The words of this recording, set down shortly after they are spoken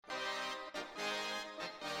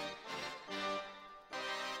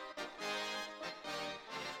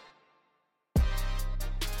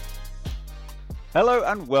Hello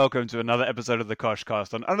and welcome to another episode of the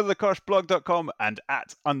Koshcast on underthekoshblog.com and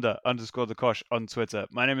at _the_Kosh on Twitter.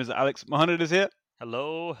 My name is Alex. Mohamed is here.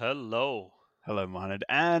 Hello, hello. Hello, Mohamed.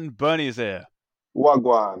 And Bernie is here.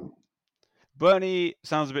 Wagwan. Bernie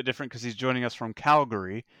sounds a bit different because he's joining us from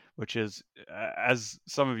Calgary, which is, as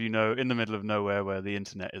some of you know, in the middle of nowhere where the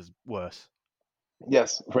internet is worse.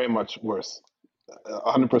 Yes, very much worse.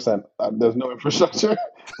 100%. There's no infrastructure.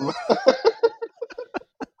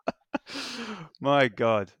 My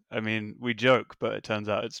God. I mean, we joke, but it turns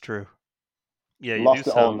out it's true. Yeah, you do Lost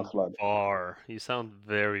it all in the sound flood. far. You sound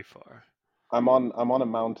very far. I'm on a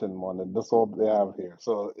mountain one, and that's all they have here.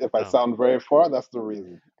 So if I Oh, sound very far, that's the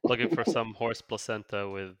reason. looking for some horse placenta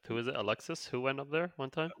with who is it? Alexis, who went up there one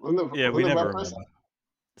time? Yeah, we Wasn't it never Van Persie? remember.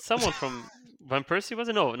 Someone from Van Persie was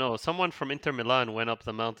it? No. Someone from Inter Milan went up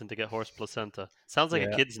the mountain to get horse placenta. Sounds like a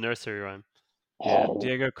Yeah, kid's nursery rhyme. yeah. Oh,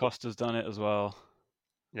 Diego Costa's done it as well.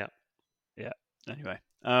 Yeah. Yeah. Anyway,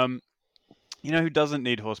 you know who doesn't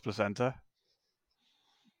need horse placenta?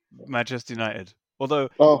 Manchester United. Although,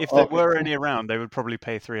 oh, if there okay. were any around, they would probably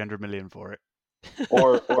pay 300 million for it.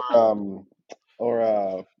 Or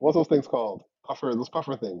what's those things called? Those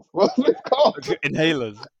puffer things. What's it called?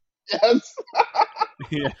 Inhalers. Yes.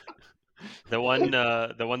 Yeah, The one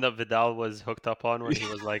that Vidal was hooked up on when he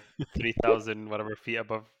was like 3,000 whatever feet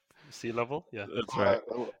above sea level. Yeah. that's right.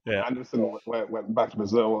 Yeah, Anderson went back to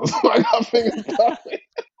Brazil. Was like huffing and puffing.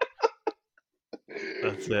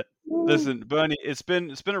 that's it. Listen, Bernie, it's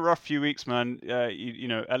been a rough few weeks, man. You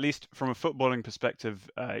know, at least from a footballing perspective,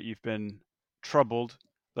 you've been troubled.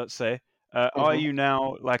 Let's say. Are Mhm. you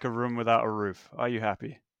now like a room without a roof? Are you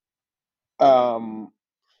happy? Um,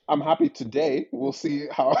 I'm happy today. We'll see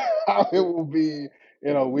how how it will be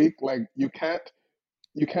in a week. Like you can't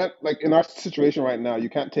like in our situation right now. You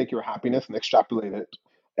can't take your happiness and extrapolate it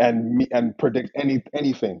and predict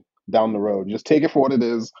anything down the road. Just take it for what it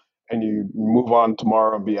is, and you move on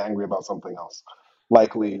tomorrow and be angry about something else,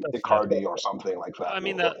 likely That's fair. Icardi or something like that. I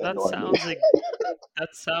mean Will that annoy me. that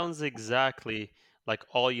sounds exactly like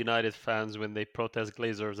all United fans when they protest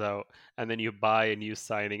Glazers out, and then you buy a new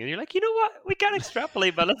signing, and you're like, you know what? We can't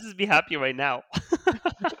extrapolate, but let's just be happy right now.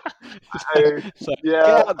 I, So yeah,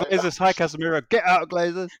 get out, Glazers. Hi, Casemiro. Get out,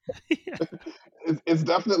 Glazers. Yeah. it's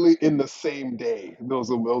definitely in the same day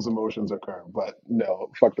those emotions occur. But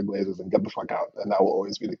no, fuck the Glazers and get the fuck out, and that will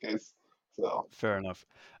always be the case. So Fair enough.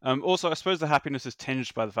 Also, I suppose the happiness is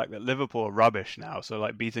tinged by the fact that Liverpool are rubbish now, so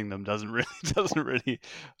like beating them doesn't really doesn't really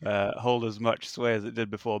hold as much sway as it did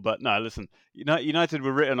before. But no, listen, United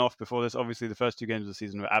were written off before this. Obviously, the first two games of the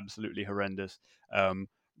season were absolutely horrendous.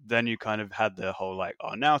 Then you kind of had the whole like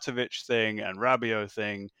Arnautovic thing and Rabiot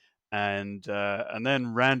thing, and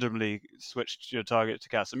then randomly switched your target to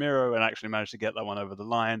Casemiro and actually managed to get that one over the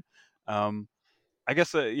line. Um, I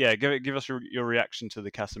guess, yeah, give us your reaction to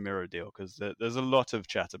the Casemiro deal because there's a lot of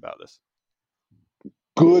chat about this.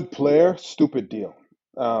 good player, stupid deal.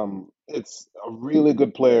 It's a really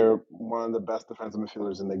good player, one of the best defensive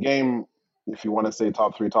midfielders in the game. If you want to say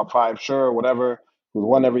top three, top five, sure, whatever. Who's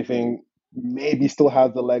won everything, maybe still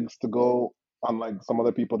has the legs to go, unlike some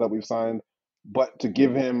other people that we've signed. But to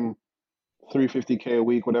give him 350K a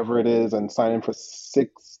week, whatever it is, and sign him for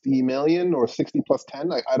 60 million or 60 plus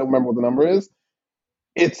 10, I don't remember what the number is.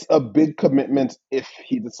 It's a big commitment if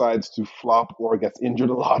he decides to flop or gets injured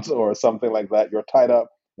a lot or something like that. You're tied up,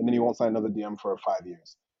 and then you won't sign another DM for 5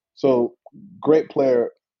 years. So great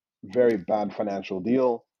player, very bad financial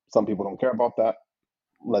deal. Some people don't care about that.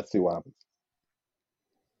 Let's see what happens.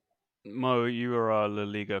 Mo, you were our La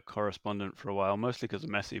Liga correspondent for a while, mostly because of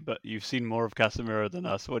Messi, but you've seen more of Casemiro than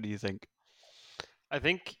us. What do you think? I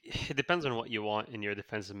think it depends on what you want in your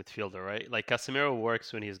defensive midfielder, right? Like Casemiro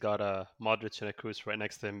works when he's got a Modric and a Cruz right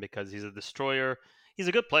next to him because he's a destroyer. He's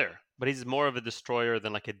a good player, but he's more of a destroyer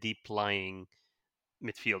than like a deep lying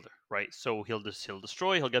midfielder, right? So he'll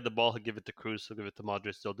destroy, he'll get the ball, he'll give it to Cruz, he'll give it to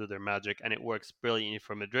Modric, they'll do their magic, and it works brilliantly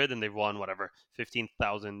for Madrid, and they've won whatever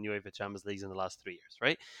 15,000 UEFA Champions Leagues in the last 3 years,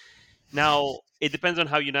 right? Now it depends on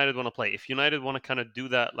how United want to play. If United want to kind of do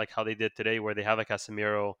that, like how they did today, where they have a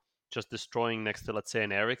Casemiro just destroying next to, let's say,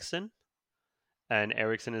 an Ericsson, and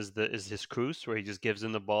Ericsson is his Cruz, where he just gives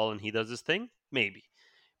him the ball and he does his thing, maybe.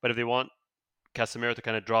 But if they want Casemiro to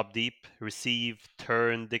kind of drop deep, receive,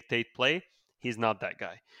 turn, dictate play, he's not that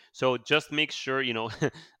guy. So just make sure,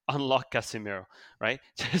 unlock Casemiro, right?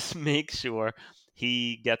 Just make sure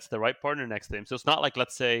he gets the right partner next to him. So it's not like,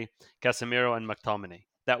 let's say, Casemiro and McTominay.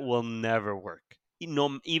 That will never work.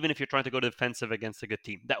 Even if you're trying to go defensive against a good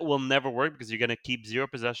team, that will never work because you're going to keep zero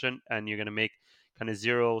possession and you're going to make kind of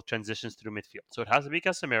zero transitions through midfield. So it has to be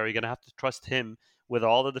Casemiro. You're going to have to trust him with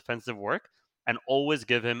all the defensive work. and always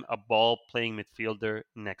give him a ball playing midfielder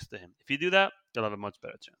next to him. If you do that, you'll have a much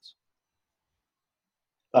better chance.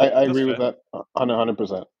 I That's agree fair. with that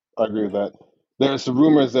 100%. I agree with that. There's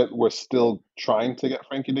rumors that we're still trying to get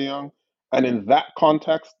Frankie De Jong, and in that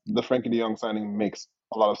context, the Frankie De Jong signing makes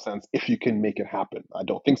a lot of sense if you can make it happen. I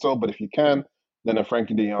don't think so, but if you can, then a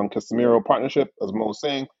Frankie De Jong Casemiro partnership, as Mo was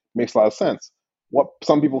saying, makes a lot of sense. What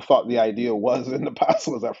some people thought the idea was in the past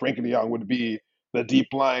was that Frankie De Jong would be the deep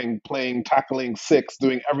lying, playing, tackling six,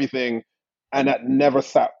 doing everything, and that never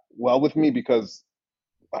sat well with me because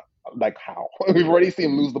like how? We've already seen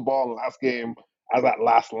him lose the ball in the last game as that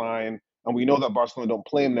last line, and we know that Barcelona don't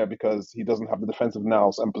play him there because he doesn't have the defensive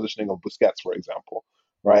nous and positioning of Busquets, for example,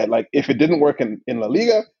 right? Like if it didn't work in La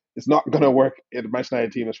Liga, it's not going to work in the Manchester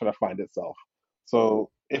United team is trying to find itself.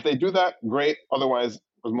 So if they do that, great. Otherwise,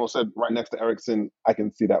 as Mo said, right next to Eriksen, I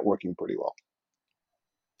can see that working pretty well.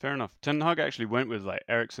 Fair enough. Ten Hag actually went with like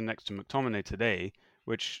Eriksen next to McTominay today,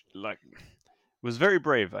 which like was very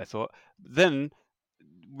brave, I thought. Then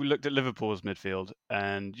we looked at Liverpool's midfield,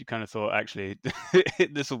 and you kind of thought, actually,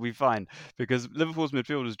 this will be fine because Liverpool's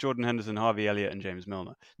midfield is Jordan Henderson, Harvey Elliott, and James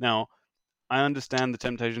Milner. Now, I understand the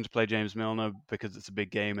temptation to play James Milner because it's a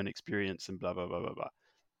big game and experience and blah blah blah blah blah.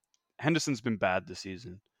 Henderson's been bad this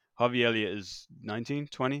season. Harvey Elliott is 19,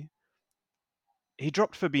 20. He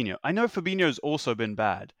dropped Fabinho. I know Fabinho's also been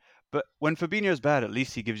bad, but when Fabinho's bad, at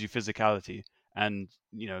least he gives you physicality and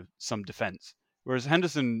some defense. Whereas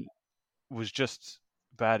Henderson was just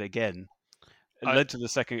bad again. It I, led to the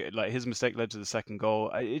second, like his mistake led to the second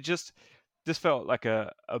goal. This felt like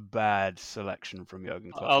a bad selection from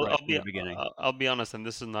Jurgen Klopp I'll, right I'll from be the beginning. I'll be honest, and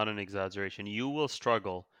this is not an exaggeration. You will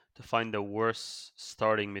struggle to find the worst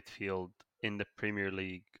starting midfield in the Premier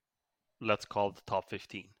League. Let's call it the top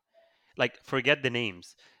 15. Like, forget the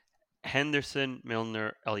names. Henderson,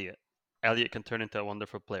 Milner, Elliott. Elliott can turn into a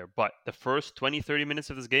wonderful player. But the first 20, 30 minutes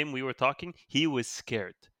of this game, we were talking, he was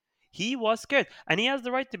scared. He was scared. And he has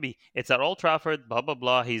the right to be. It's at Old Trafford, blah, blah,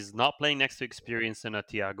 blah. He's not playing next to experience in a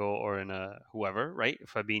Thiago or in a whoever, right?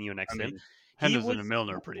 Fabinho I next to him. mean, He Henderson was, and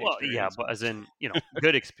Milner are pretty well, yeah, experienced. but as in,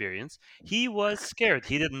 good experience. He was scared.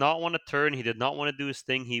 He did not want to turn. He did not want to do his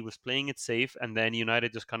thing. He was playing it safe. And then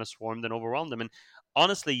United just kind of swarmed and overwhelmed him. And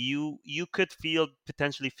honestly, you could field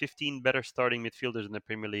potentially 15 better starting midfielders in the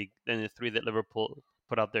Premier League than the three that Liverpool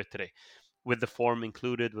put out there today, with the form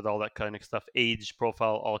included, with all that kind of stuff, age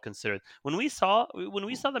profile all considered. When we saw the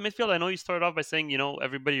midfield, I know you started off by saying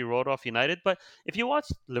everybody wrote off United, but if you watch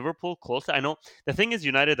Liverpool closely, I know the thing is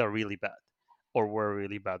United are really bad, or were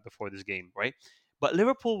really bad before this game, right? But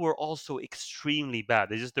Liverpool were also extremely bad.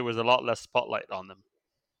 There was a lot less spotlight on them.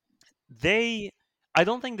 I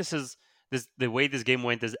don't think the way this game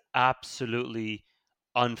went is absolutely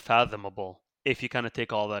unfathomable if you kind of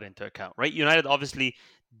take all that into account, right? United obviously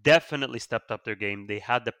definitely stepped up their game. They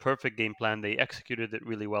had the perfect game plan. They executed it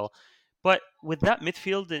really well. But with that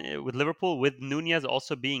midfield, with Liverpool, with Nunez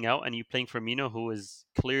also being out and you playing Firmino, who is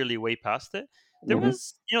clearly way past it,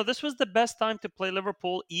 Mm-hmm. this was the best time to play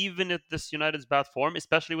Liverpool, even if this United's bad form,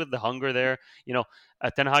 especially with the hunger there.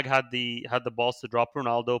 Ten Hag had the balls to drop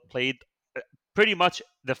Ronaldo, played pretty much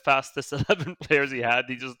the fastest 11 players he had.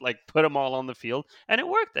 He just like put them all on the field, and it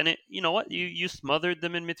worked. And you know what, you smothered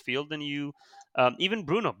them in midfield, and you even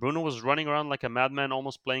Bruno was running around like a madman,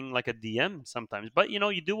 almost playing like a DM sometimes. But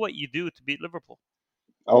you do what you do to beat Liverpool.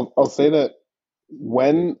 I'll say that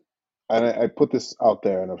when, and I put this out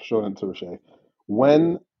there and I've shown it to Roche,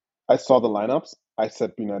 when I saw the lineups, I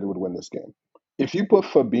said United would win this game. If you put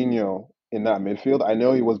Fabinho in that midfield, I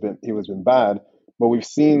know he was been bad, but we've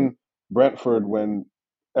seen Brentford when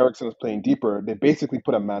Ericsson was playing deeper, they basically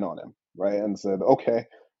put a man on him, right? And said, okay,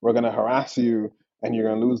 we're gonna harass you and you're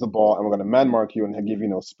gonna lose the ball and we're gonna man mark you and give you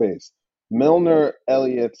no space. Milner,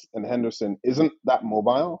 Elliott, and Henderson isn't that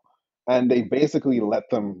mobile, and they basically let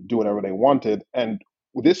them do whatever they wanted. And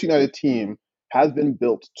this United team has been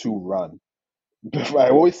built to run. I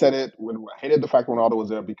always said it when I hated the fact Ronaldo was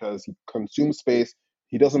there because he consumes space.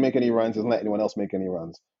 He doesn't make any runs. Doesn't let anyone else make any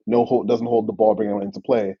runs. Doesn't hold the ball, bring anyone into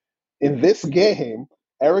play. In this game,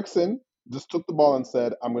 Ericsson just took the ball and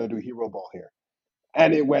said, "I'm going to do hero ball here."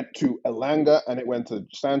 And it went to Elanga, and it went to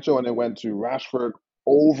Sancho, and it went to Rashford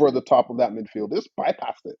over the top of that midfield. Just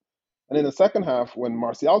bypassed it. And in the second half, when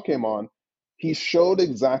Martial came on, he showed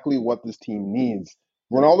exactly what this team needs.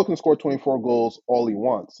 Ronaldo can score 24 goals all he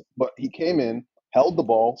wants, but he came in, held the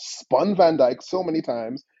ball, spun Van Dijk so many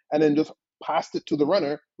times, and then just passed it to the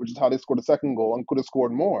runner, which is how they scored the second goal and could have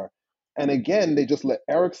scored more. And again, they just let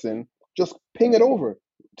Eriksen just ping it over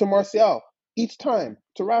to Martial each time,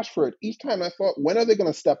 to Rashford each time. I thought, when are they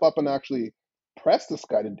going to step up and actually press this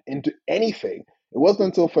guy into anything? It wasn't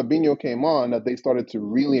until Fabinho came on that they started to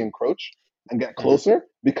really encroach and get Mhm. closer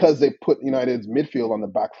because they put United's midfield on the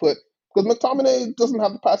back foot. Because McTominay doesn't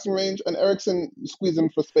have the passing range, and Ericsson squeeze him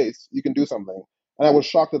for space. You can do something. And I was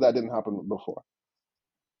shocked that that didn't happen before.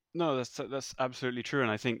 No, that's absolutely true,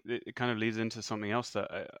 and I think it kind of leads into something else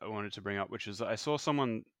that I wanted to bring up, which is that I saw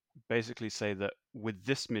someone basically say that with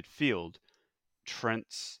this midfield,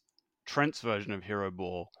 Trent's Trent's version of hero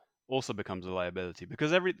ball also becomes a liability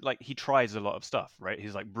because he tries a lot of stuff, right?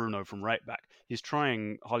 He's like Bruno from right back. He's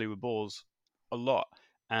trying Hollywood balls a lot,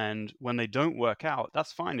 and when they don't work out,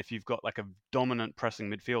 that's fine if you've got like a dominant pressing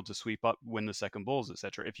midfield to sweep up, win the second balls,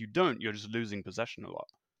 etc. If you don't, you're just losing possession a lot,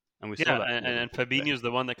 and we saw Yeah, that and, from and Liverpool today. Fabinho's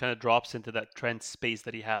the one that kind of drops into that Trent space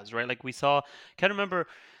that he has, right? Like we saw, can't remember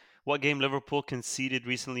what game Liverpool conceded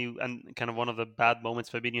recently, and kind of one of the bad moments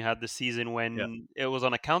Fabinho had this season Yeah. when it was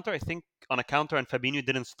on a counter. I think on a counter, and Fabinho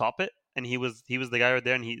didn't stop it, and he was the guy right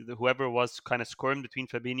there, and whoever was kind of scoring between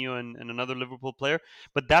Fabinho and another Liverpool player.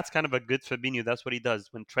 But that's kind of a good Fabinho. That's what he does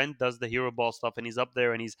when Trent does the hero ball stuff, and he's up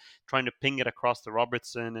there and he's trying to ping it across to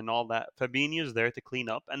Robertson and all that. Fabinho's there to clean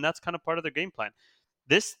up, and that's kind of part of their game plan.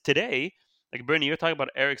 This today, like Bernie, you're talking about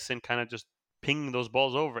Ericsson kind of just pinging those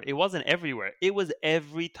balls over. It wasn't everywhere. It was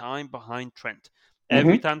every time behind Trent,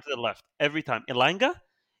 every Mm-hmm. time to the left, every time. Elanga,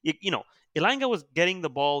 Elanga was getting the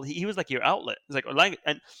ball. He was like your outlet. It's like Elanga,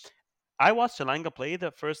 and I watched Elanga play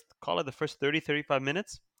the first 30, 35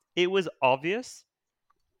 minutes. It was obvious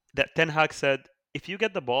that Ten Hag said, if you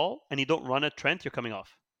get the ball and you don't run at Trent, you're coming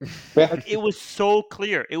off. Yeah. Like it was so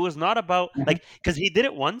clear. It was not about Mm-hmm. like because he did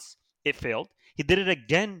it once, it failed. He did it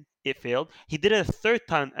again, it failed. He did it a third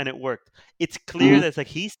time and it worked. It's clear Mm-hmm. that it's like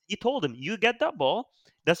he told him, you get that ball.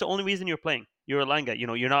 That's the only reason you're playing. You're a Langa.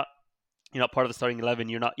 You're not part of the starting 11.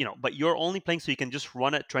 You're not, but you're only playing so you can just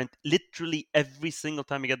run at Trent literally every single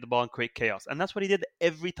time you get the ball and create chaos. And that's what he did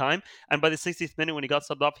every time. And by the 60th minute when he got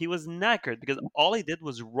subbed off, he was knackered because all he did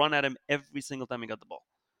was run at him every single time he got the ball.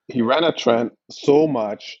 He ran at Trent so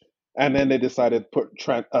much, and then they decided to put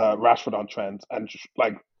Rashford on Trent, and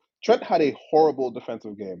like Trent had a horrible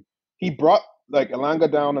defensive game. He brought like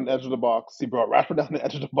Elanga down on the edge of the box. He brought Rashford down the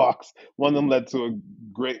edge of the box. One of them led to a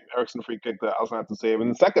great Ericsson free kick that Alisson had to save. In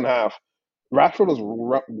the second half, Rashford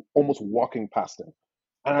was almost walking past him,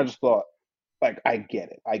 and I just thought, like, I get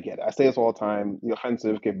it, I get it. I say this all the time: the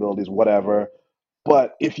offensive capabilities, whatever.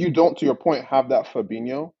 But if you don't, to your point, have that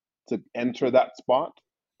Fabinho to enter that spot,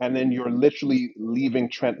 and then you're literally leaving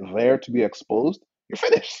Trent there to be exposed, you're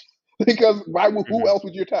finished. Because who Mhm. else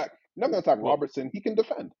would you attack? You're not going to attack Well, Robertson. He can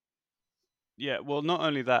defend. yeah, well, not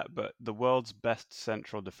only that, but the world's best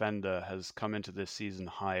central defender has come into this season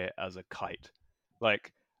high as a kite.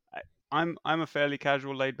 Like, I'm a fairly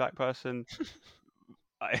casual, laid back person.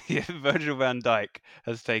 Virgil van Dijk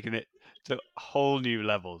has taken it to whole new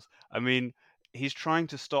levels. I mean, he's trying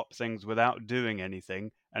to stop things without doing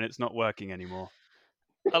anything, and it's not working anymore.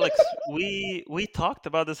 Alex, we talked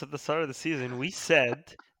about this at the start of the season. We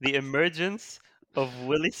said the emergence of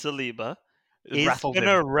Willie Saliba It is rattles him.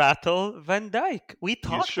 gonna rattle Van Dijk. We He's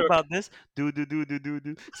talked shook. about this. Do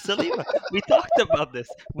Saliba. We talked about this.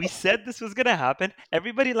 We said this was gonna happen.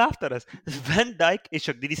 Everybody laughed at us. Van Dijk is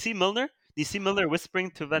shook. Did you see Milner? Did you see Milner whispering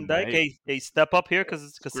to Van Dijk, Mate, "Hey, step up here,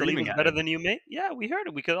 because screaming Saliba's at better him. than you, mate." Yeah, we heard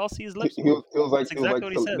it. We could all see his He, lips he, move. was, he was like, That's exactly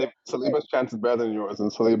what he said. Saliba's chance is better than yours, and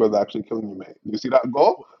Saliba's actually killing you, mate. You see that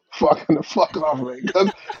goal? Fuck off, mate.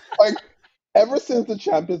 Because like ever since the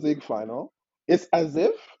Champions League final, it's as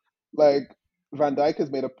if like Van Dijk has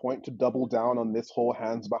made a point to double down on this whole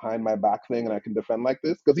hands behind my back thing, and I can defend like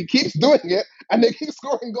this because he keeps doing it, and they keep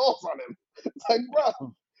scoring goals on him. It's like,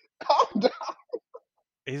 bro, calm down.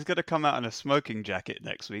 He's going to come out in a smoking jacket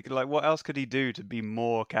next week. Like, what else could he do to be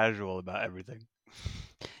more casual about everything?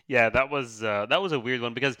 Yeah, that was a weird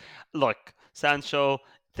one because look, Sancho,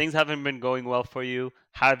 things haven't been going well for you.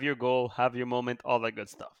 Have your goal, have your moment, all that good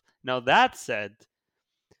stuff. Now that said,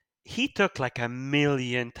 he took like a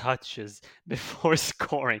million touches before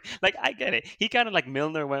scoring. Like I get it. He kind of like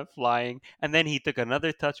Milner went flying, and then he took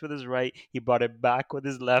another touch with his right. He brought it back with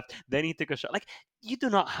his left. Then he took a shot. Like you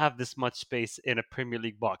do not have this much space in a Premier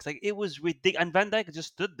League box. Like it was ridiculous. And Van Dijk just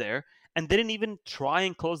stood there and didn't even try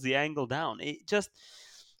and close the angle down. It just,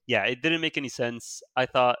 yeah, it didn't make any sense. I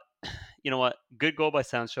thought, you know what, good goal by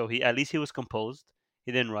Sancho. At least he was composed.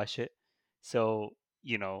 He didn't rush it. So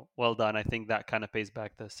well done. I think that kind of pays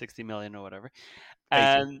back the 60 million or whatever, 80.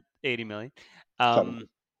 and 80 million. 70.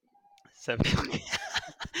 70.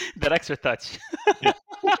 That extra touch. Yeah.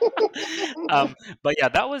 But yeah,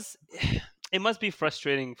 that was. It must be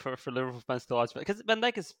frustrating for Liverpool fans to watch because Van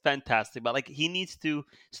Dijk is fantastic, but like he needs to Of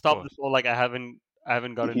stop course. this whole like I haven't I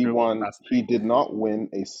haven't gotten He dribbled won. past He did not win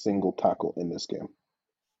a single tackle in this game.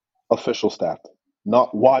 Official stat.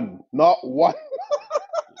 Not one. Not one.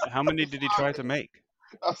 How many did he try to make?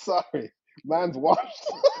 I'm sorry. Man's washed.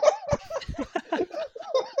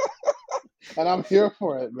 And I'm here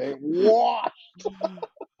for it, mate. Washed.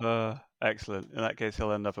 Excellent. In that case,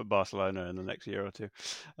 he'll end up at Barcelona in the next year or two.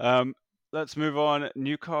 Let's move on.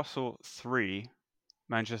 Newcastle 3,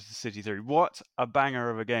 Manchester City 3. What a banger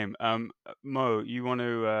of a game. Mo, you want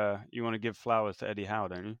to give flowers to Eddie Howe,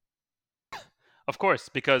 don't you? Of course,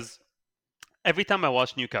 because every time I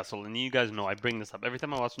watch Newcastle, and you guys know I bring this up, every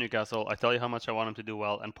time I watch Newcastle, I tell you how much I want him to do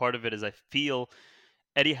well, and part of it is I feel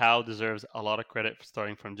Eddie Howe deserves a lot of credit for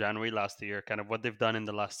starting from January last year. Kind of what they've done in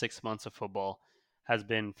the last 6 months of football has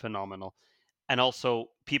been phenomenal. And also,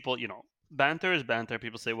 people, banter is banter.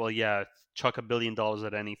 People say, well, yeah, chuck $1 billion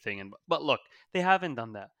at anything. But look, they haven't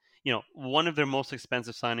done that. One of their most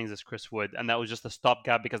expensive signings is Chris Wood, and that was just a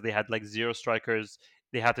stopgap because they had like 0 strikers.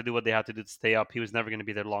 They had to do what they had to do to stay up. He was never going to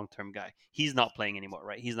be their long-term guy. He's not playing anymore,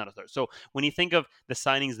 right? He's not a third. So when you think of the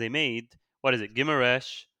signings they made, what is it?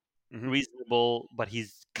 Guimaraes, reasonable, but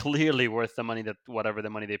he's clearly worth the money whatever the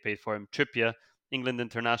money they paid for him. Trippier, England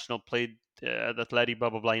international, played at Atleti, blah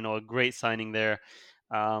blah blah. A great signing there.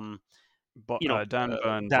 Dan Burn, Dan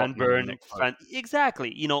Botman, Burn, Nick Pope.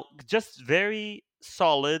 exactly. Just very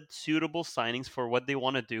solid, suitable signings for what they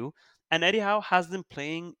want to do. And Eddie Howe has them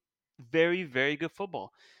playing very, very good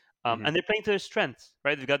football. And they're playing to their strengths,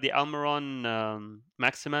 right? They've got the Almiron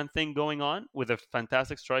Maximan thing going on with a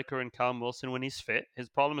fantastic striker in Callum Wilson when he's fit. His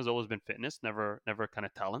problem has always been fitness, never kind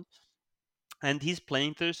of talent. And he's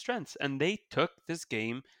playing to their strengths. And they took this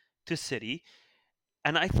game to City.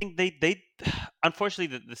 And I think they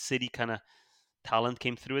unfortunately, the City kind of talent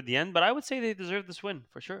came through at the end, but I would say they deserve this win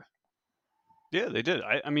for sure. Yeah, they did.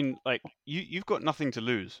 I mean, like, you've got nothing to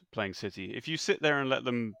lose playing City. If you sit there and let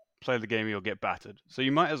them play the game, you'll get battered. So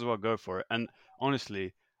you might as well go for it. And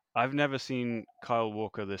honestly, I've never seen Kyle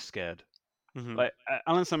Walker this scared. Like,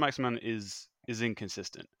 Alan Saint-Maximin is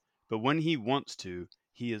inconsistent, but when he wants to,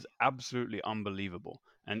 he is absolutely unbelievable.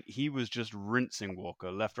 And he was just rinsing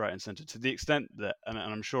Walker left, right, and center to the extent that, and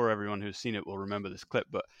I'm sure everyone who's seen it will remember this clip,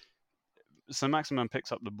 but Saint-Maximin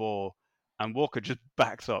picks up the ball and Walker just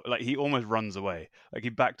backs up. Like, he almost runs away. Like, he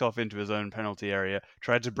backed off into his own penalty area,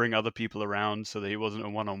 tried to bring other people around so that he wasn't a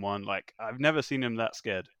one-on-one. Like, I've never seen him that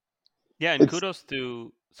scared. Yeah, and kudos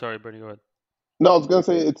to... Sorry, Bernie, go ahead. No, I was gonna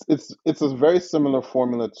say it's a very similar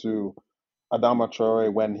formula to Adama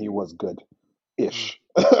Traore when he was good-ish.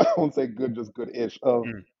 I won't say good, just good-ish.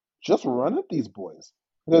 Just run at these boys.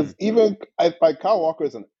 Because even Kyle Walker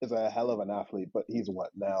is a hell of an athlete, but he's what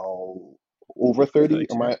now, over 30?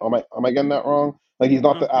 Am I getting that wrong? Like, he's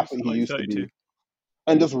not the athlete he used to be.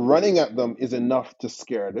 And just running at them is enough to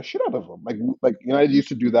scare the shit out of them. Like United used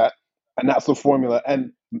to do that, and that's the formula.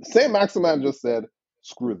 And Saint-Maximin just said,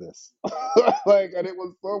 "Screw this!" And it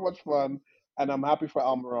was so much fun. And I'm happy for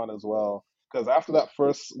Almiron as well, because after that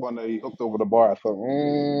first one that he hooked over the bar, I thought,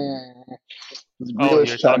 this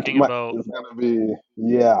Grealish chant is gonna be,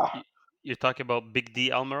 yeah. You're talking about Big D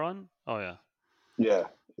Almiron? Oh yeah. Yeah,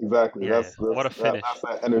 exactly. Yeah, what a finish! That's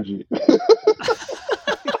that energy.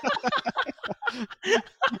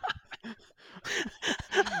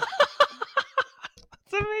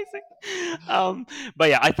 It's amazing. But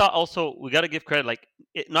yeah, I thought also we got to give credit. Like,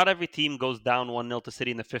 not every team goes down 1-0 to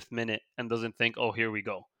City in the 5th minute and doesn't think, "Oh, here we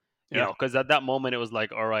go." You know, because at that moment it was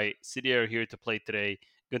like, "All right, City are here to play today.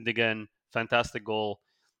 Gundogan, fantastic goal.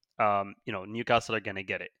 Newcastle are gonna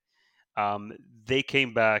get it." They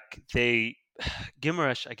came back.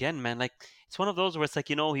 Guimaraes again, man. Like, it's one of those where it's like,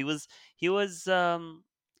 he was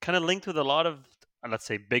kind of linked with a lot of, let's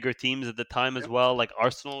say, bigger teams at the time as well. Like,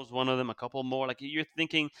 Arsenal was one of them. A couple more. Like, you're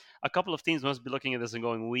thinking a couple of teams must be looking at this and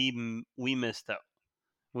going, "We missed out.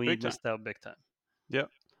 We missed out big time." Yeah,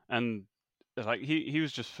 and like he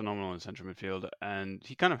was just phenomenal in central midfield, and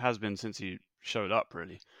he kind of has been since he showed up,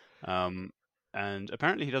 really. And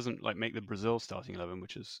apparently he doesn't like make the Brazil starting 11,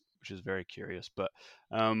 which is very curious. But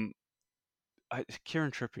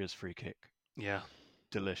Kieran Trippier's free kick,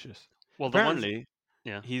 delicious. Well, apparently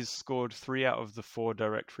he's scored 3 out of the 4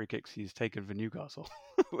 direct free kicks he's taken for Newcastle,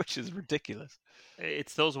 which is ridiculous.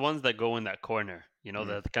 It's those ones that go in that corner,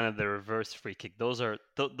 the kind of the reverse free kick. Those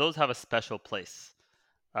have a special place.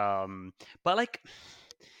 But like,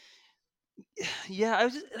 yeah, I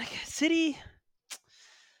was just, like, City.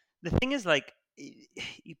 The thing is, like,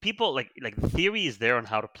 people like the theory is there on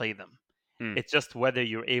how to play them. It's just whether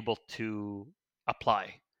you're able to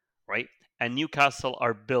apply, right? And Newcastle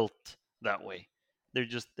are built that way.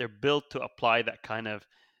 They're built to apply that kind of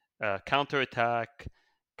counterattack,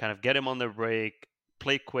 kind of get him on the break,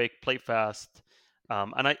 play quick, play fast.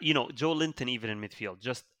 And Joe Linton even in midfield,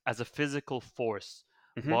 just as a physical force,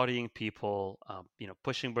 bodying people,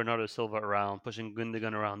 pushing Bernardo Silva around, pushing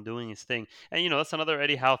Gundogan around, doing his thing. And that's another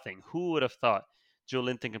Eddie Howe thing. Who would have thought Joe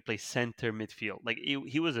Linton can play center midfield? Like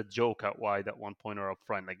he was a joke out wide at one point or up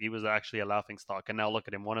front. Like he was actually a laughing stock. And now look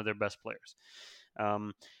at him, one of their best players.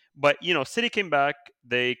 But City came back.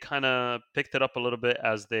 They kind of picked it up a little bit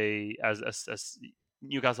as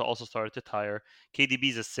Newcastle also started to tire.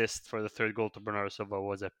 KDB's assist for the third goal to Bernardo Silva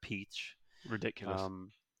was a peach. Ridiculous.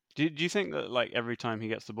 Do you think that like every time he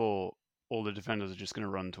gets the ball, all the defenders are just going to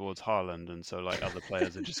run towards Haaland, and so like other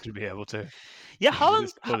players are just going to be able to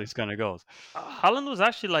score these kind of goals? Haaland was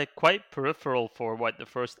actually like quite peripheral for the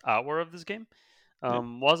first hour of this game.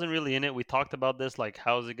 Wasn't really in it. We talked about this, like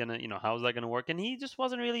how's that gonna work? And he just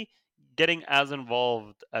wasn't really getting as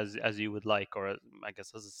involved as you would like, or I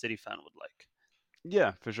guess as a City fan would like.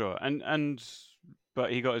 Yeah, for sure.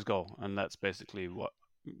 But he got his goal, and that's basically what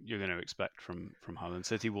you're going to expect from Haaland.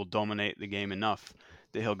 City will dominate the game enough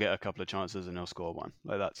that he'll get a couple of chances and he'll score one.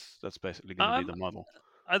 Like that's basically going to be the model.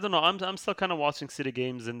 I don't know. I'm still kind of watching City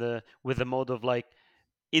games with the mode of like,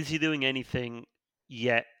 is he doing anything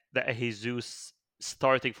yet that Jesus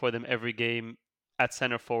starting for them every game at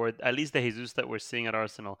center forward? At least the Jesus that we're seeing at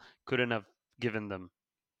Arsenal couldn't have given them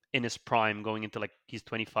in his prime, going into like he's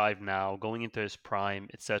 25 now, going into his prime,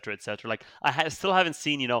 etc., etc. Like still haven't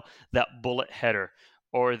seen that bullet header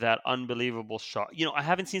or that unbelievable shot. I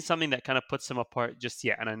haven't seen something that kind of puts him apart just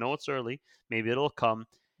yet. And I know it's early, maybe it'll come.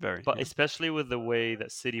 Especially with the way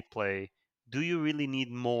that City play, do you really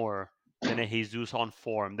need more than a Jesus on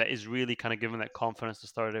form that is really kind of given that confidence to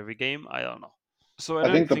start every game? I don't know. So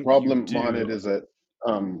I think the problem, Mohamed, is that.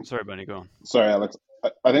 Sorry, Benny, go on. Sorry, Alex.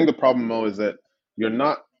 I think the problem, Mo, is that you're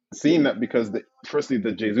not seeing that because, firstly,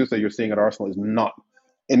 the Jesus that you're seeing at Arsenal is not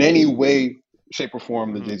in any way, shape, or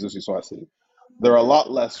form the Jesus you saw at City. There are a lot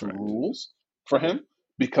less rules for him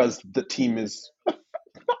because the team is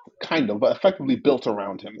but effectively built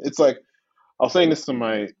around him. It's like, I was saying this to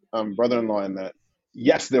my brother-in-law in that,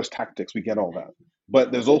 yes, there's tactics, we get all that.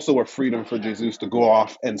 But there's also a freedom for Jesus to go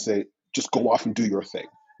off and say, just go off and do your thing,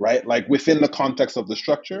 right? Like within the context of the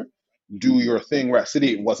structure, do your thing, where at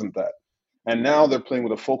City it wasn't that. And now they're playing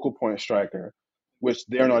with a focal point striker, which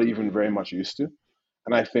they're not even very much used to.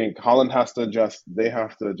 And I think Haaland has to adjust, they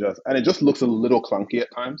have to adjust. And it just looks a little clunky at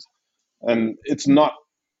times. And it's not,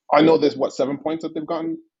 I know there's 7 points that they've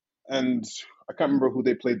gotten. And I can't remember who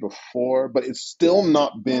they played before, but it's still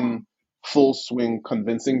not been full swing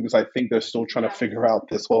convincing because I think they're still trying to figure out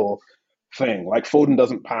this whole thing. Like Foden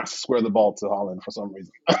doesn't square the ball to Haaland for some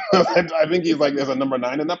reason. I think he's like, there's a number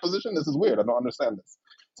 9 in that position. This is weird. I don't understand this.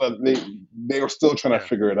 So they are still trying to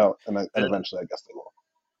figure it out, and eventually I guess they will.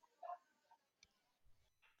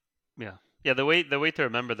 Yeah. The way to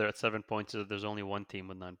remember they're at 7 points is that there's only one team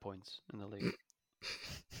with 9 points in the league.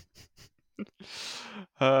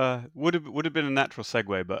 Would have been a natural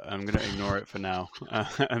segue, but I'm going to ignore it for now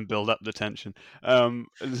and build up the tension.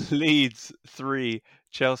 Leeds 3,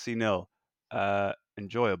 Chelsea 0.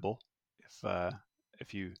 Enjoyable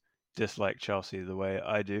if you dislike Chelsea the way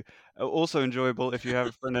I do. Also enjoyable if you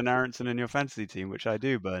have Brendan Aronson in your fantasy team, which I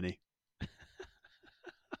do, Bernie.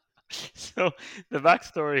 So the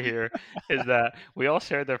backstory here is that we all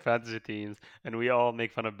share their fantasy teams, and we all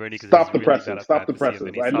make fun of Bernie because Stop the presses. Stop the presses.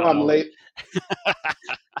 I know I'm late.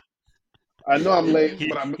 I know I'm late,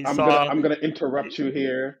 but I'm gonna interrupt you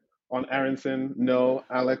here on Aronson. No,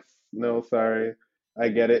 Alex. No, sorry. I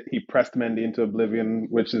get it. He pressed Mendy into oblivion,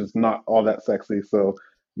 which is not all that sexy. So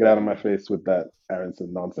get out of my face with that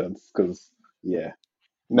Aronson nonsense. Because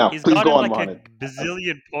now he's please gotten go on, like Mohamed. a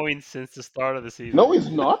bazillion points since the start of the season. No, he's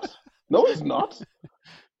not. No, he's not.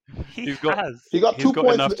 He has. He got 2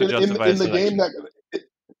 points enough to justify in the game.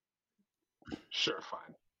 Sure,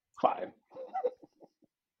 fine.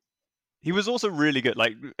 He was also really good,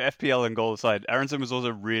 like FPL and goal aside. Aronson was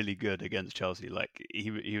also really good against Chelsea. Like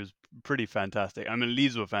he was pretty fantastic. I mean,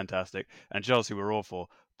 Leeds were fantastic and Chelsea were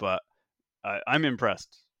awful, but I'm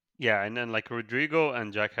impressed. Yeah, and then like Rodrigo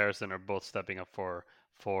and Jack Harrison are both stepping up for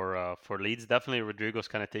Leeds. Definitely, Rodrigo's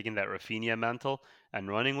kind of taking that Rafinha mantle and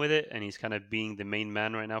running with it, and he's kind of being the main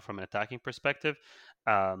man right now from an attacking perspective.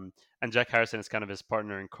 And Jack Harrison is kind of his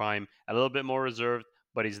partner in crime, a little bit more reserved,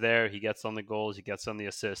 but he's there. He gets on the goals, he gets on the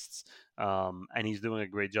assists, and he's doing a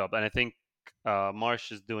great job. And I think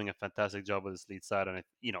Marsh is doing a fantastic job with his Leeds side. And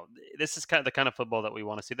this is kind of the kind of football that we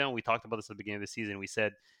want to see. Then we talked about this at the beginning of the season. We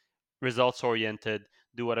said results oriented,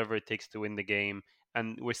 do whatever it takes to win the game,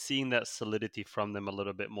 and we're seeing that solidity from them a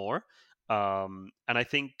little bit more. And I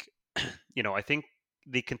think, I think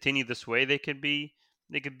they continue this way, they could be,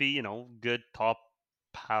 good top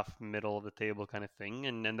half middle of the table kind of thing,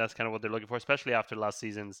 and that's kind of what they're looking for, especially after last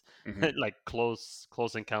season's like close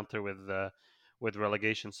encounter with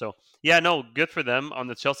relegation. So yeah, no, good for them. On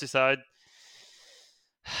the Chelsea side,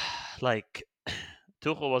 like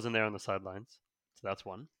Tuchel wasn't there on the sidelines, so that's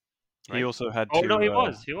one. He Right? also had Oh to. no, he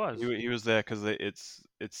was. He was. He was there because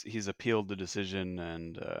he's appealed the decision,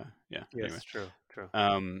 and yeah. Anyway, Yes,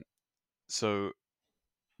 true. so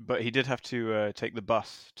but he did have to take the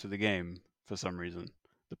bus to the game for some reason.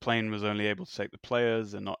 The plane was only able to take the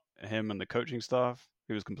players and not him and the coaching staff.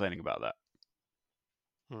 He was complaining about that.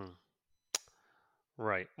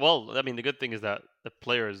 Right. Well, I mean, the good thing is that the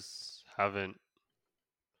players haven't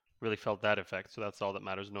really felt that effect, so that's all that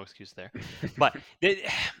matters. No excuse there. But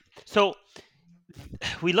so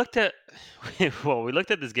we looked at we looked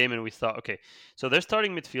at this game and we thought, okay, so their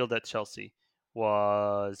starting midfield at Chelsea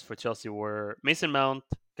were Mason Mount,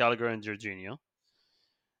 Gallagher, and Jorginho.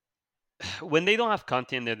 When they don't have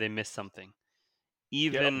Conte in there, they miss something.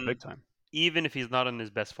 Big time. Even if he's not in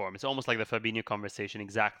his best form. It's almost like the Fabinho conversation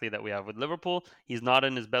exactly that we have with Liverpool. He's not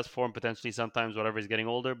in his best form, potentially sometimes, whatever, he's getting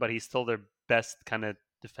older, but he's still their best kind of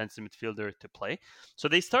defensive midfielder to play. So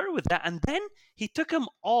they started with that, and then he took them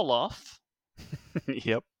all off.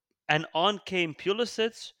 Yep. And on came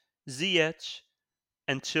Pulisic, Ziyech,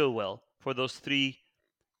 and Chilwell for those three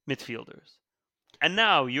midfielders. And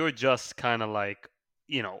now you're just kind of like,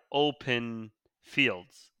 open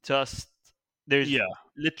fields. There's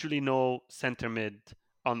literally no center mid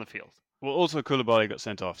on the field. Well, also Koulibaly got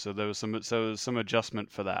sent off, so there was some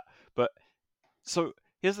adjustment for that. But so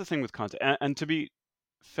here's the thing with Conte, and to be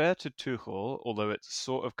fair to Tuchel, although it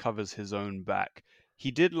sort of covers his own back,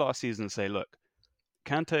 he did last season say, look,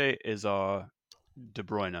 Kante is our De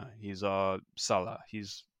Bruyne, he's our Salah,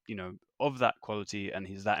 he's of that quality, and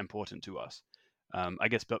he's that important to us. I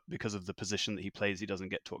guess, but because of the position that he plays, he doesn't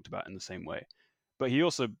get talked about in the same way. But he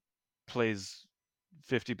also plays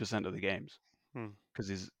 50% of the games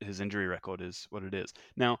because his injury record is what it is.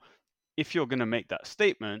 Now, if you're going to make that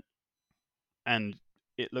statement, and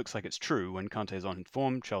it looks like it's true, when Kante is on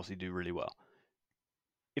form, Chelsea do really well.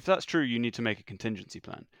 If that's true, you need to make a contingency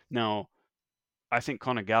plan. Now, I think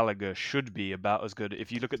Conor Gallagher should be about as good.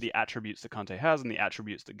 If you look at the attributes that Kante has and the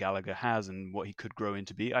attributes that Gallagher has and what he could grow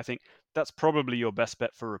into be, I think that's probably your best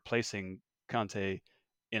bet for replacing Kante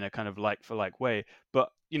in a kind of like-for-like way. But,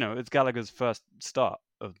 it's Gallagher's first start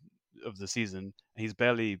of the season. He's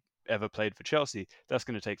barely ever played for Chelsea. That's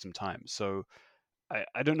going to take some time. So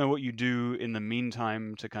I don't know what you do in the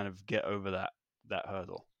meantime to kind of get over that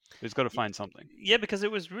hurdle. He's got to find something. Yeah, because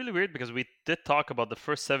it was really weird because we did talk about the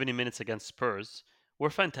first 70 minutes against Spurs were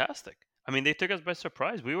fantastic. I mean, they took us by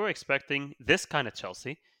surprise. We were expecting this kind of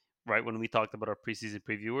Chelsea, right? When we talked about our preseason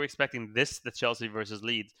preview, we were expecting the Chelsea versus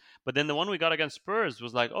Leeds. But then the one we got against Spurs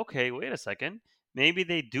was like, okay, wait a second. Maybe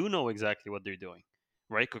they do know exactly what they're doing,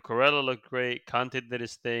 right? Cucurella looked great. Conte did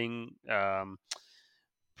his thing.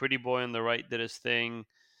 Pretty boy on the right did his thing.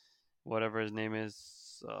 Whatever his name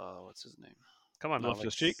is. What's his name? Come on,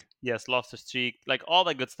 Loftus-Cheek? Yes, Loftus-Cheek. Like, all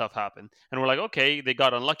that good stuff happened. And we're like, okay, they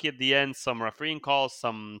got unlucky at the end. Some refereeing calls,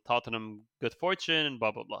 some Tottenham good fortune, and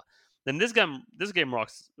blah, blah, blah. Then this game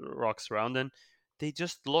rocks around, and they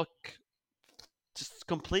just look just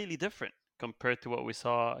completely different compared to what we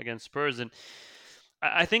saw against Spurs. And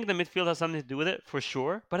I think the midfield has something to do with it, for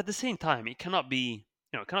sure. But at the same time, it cannot be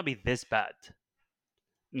this bad.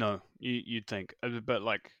 No, you'd think. But,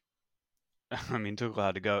 like, I mean, Tuchel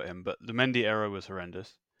had to go at him, but the Mendy era was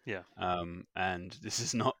horrendous. Yeah. And this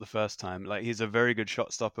is not the first time. Like, he's a very good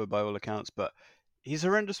shot stopper by all accounts, but he's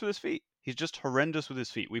horrendous with his feet. He's just horrendous with his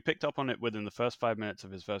feet. We picked up on it within the first 5 minutes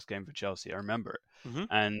of his first game for Chelsea. I remember it. Mm-hmm.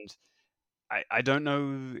 And I don't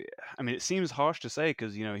know. I mean, it seems harsh to say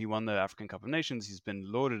because, he won the African Cup of Nations. He's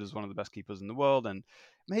been lauded as one of the best keepers in the world, and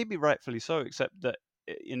maybe rightfully so, except that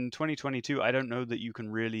in 2022, I don't know that you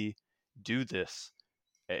can really do this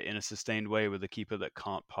in a sustained way with a keeper that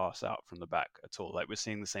can't pass out from the back at all. Like, we're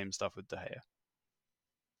seeing the same stuff with De Gea.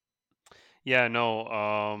 Yeah,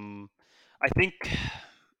 no. I think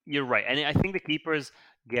you're right, and I think the keepers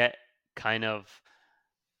get kind of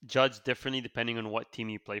judged differently depending on what team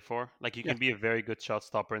you play for. Like, you can be a very good shot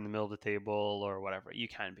stopper in the middle of the table or whatever. You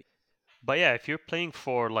can be, but yeah, if you're playing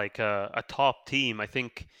for like a top team, I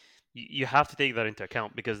think you have to take that into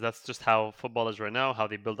account because that's just how football is right now, how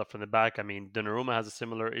they build up from the back. I mean, Donnarumma has a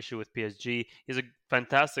similar issue with PSG. He's a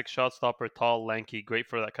fantastic shot stopper, tall, lanky, great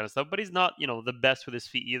for that kind of stuff, but he's not, the best with his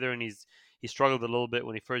feet either, and he struggled a little bit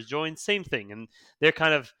when he first joined. Same thing, and they're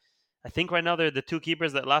kind of, I think right now they're the two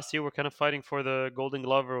keepers that last year were kind of fighting for the Golden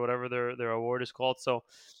Glove or whatever their award is called. So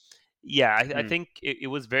Yeah, I think it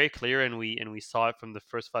was very clear, and we saw it from the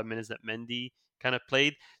first 5 minutes that Mendy kind of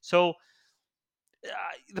played. So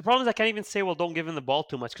the problem is I can't even say, well, don't give him the ball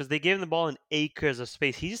too much, because they gave him the ball in acres of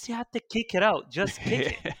space. He just had to kick it out. Just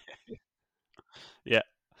kick it. Yeah,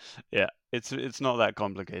 yeah. It's not that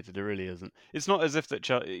complicated. It really isn't. It's not as if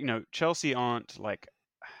that Chelsea aren't like,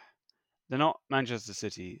 they're not Manchester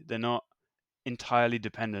City. They're not entirely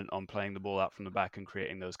dependent on playing the ball out from the back and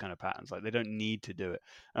creating those kind of patterns. Like, they don't need to do it.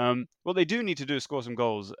 What they do need to do is score some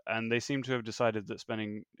goals, and they seem to have decided that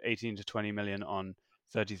spending 18 to 20 million on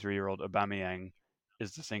 33-year-old Aubameyang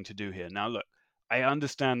is the thing to do here. Now, look, I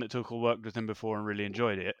understand that Tuchel worked with him before and really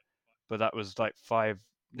enjoyed it, but that was like 5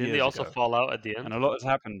 Didn't they years also ago, fall out at the and end? a lot has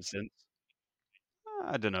happened since.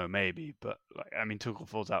 I don't know, maybe, but like, I mean, Tuchel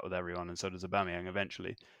falls out with everyone, and so does Aubameyang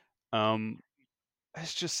eventually. Um,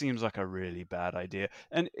 it just seems like a really bad idea.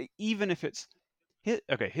 And even if it's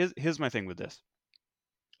here's my thing with this.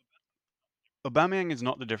 Aubameyang is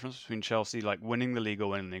not the difference between Chelsea like winning the league or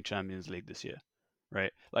winning the Champions League this year,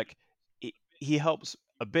 right? Like, he helps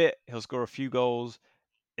a bit. He'll score a few goals.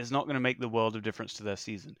 It's not going to make the world of difference to their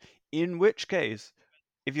season. In which case,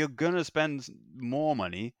 if you're going to spend more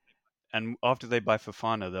money, and after they buy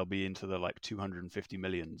Fofana, they'll be into the like 250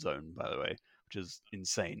 million zone, by the way, which is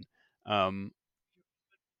insane.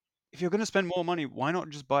 If you're going to spend more money, why not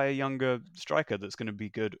just buy a younger striker that's going to be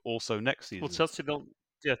good also next Well, season, Chelsea don't.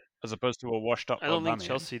 Yeah, as opposed to a washed-up I don't think Aubameyang?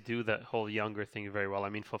 Chelsea do that whole younger thing very well. I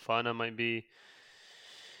mean, Fofana might be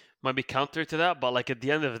counter to that, but like at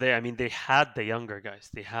the end of the day, I mean, they had the younger guys.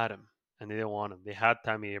 They had him, and they didn't want him. They had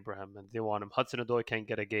Tammy Abraham, and they want him. Hudson-Odoi can't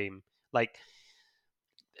get a game. Like,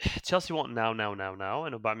 Chelsea want now, and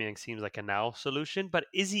Aubameyang seems like a now solution. But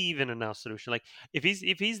is he even a now solution? Like, if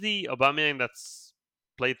he's the Aubameyang that's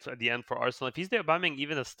played at the end for Arsenal, if he's the Aubameyang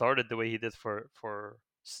even that started the way he did for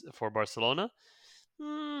Barcelona,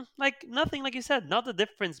 like nothing, like you said, not the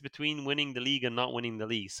difference between winning the league and not winning the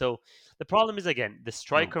league. So the problem is, again, the No.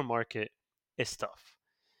 striker market is tough.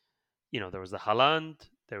 There was the Haaland,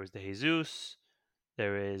 there was the Jesus,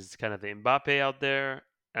 there is kind of the Mbappe out there,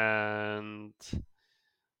 and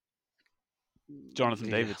Jonathan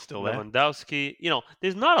David's still there. Lewandowski.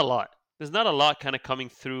 There's not a lot. There's not a lot kind of coming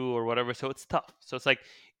through or whatever. So it's tough. So it's like,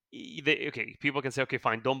 okay, people can say, okay,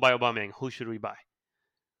 fine, don't buy Aubameyang. Who should we buy?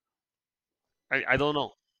 I don't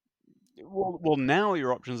know. Well, now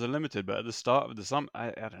your options are limited, but at the start of the summer,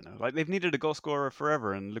 I don't know. Like, they've needed a goal scorer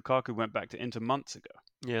forever, and Lukaku went back to Inter months ago.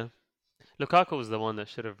 Yeah, Lukaku was the one that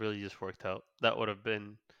should have really just worked out. That would have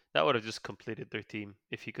just completed their team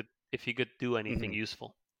if he could do anything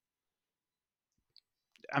useful.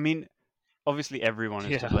 I mean, obviously everyone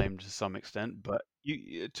is to Yeah. blame to some extent, but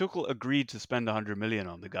Tuchel agreed to spend 100 million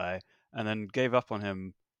on the guy and then gave up on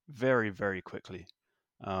him very, very quickly.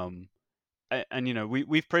 And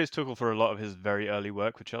we've praised Tuchel for a lot of his very early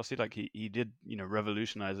work with Chelsea. Like, he did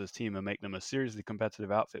revolutionize his team and make them a seriously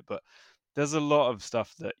competitive outfit. But there's a lot of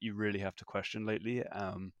stuff that you really have to question lately.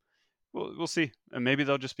 We'll see, and maybe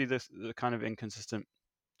they'll just be the kind of inconsistent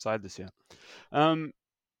side this year. The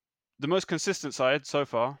most consistent side so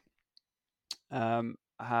far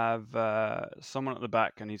have someone at the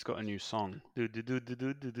back, and he's got a new song.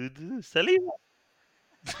 Saliba.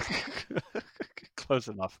 Close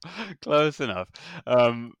enough.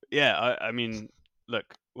 Yeah, I mean, look,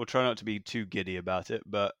 we'll try not to be too giddy about it,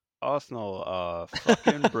 but Arsenal are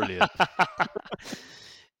fucking brilliant.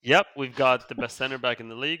 Yep, we've got the best center back in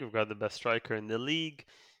the league. We've got the best striker in the league.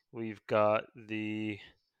 We've got best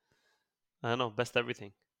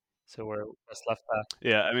everything. So we're best left back.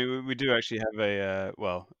 Yeah, I mean, we do actually have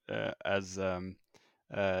as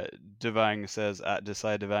Devang says at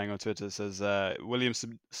Desai Devang on Twitter, says William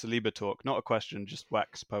Saliba talk, not a question, just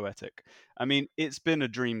wax poetic. I mean, it's been a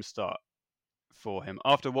dream start for him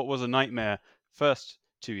after what was a nightmare first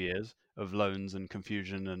 2 years of loans and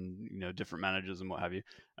confusion and different managers and what have you.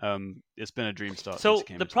 It's been a dream start. So since he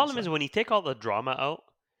came the into problem the is side. when you take all the drama out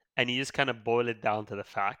and you just kind of boil it down to the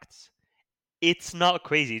facts, it's not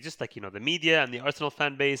crazy. It's just like, the media and the Arsenal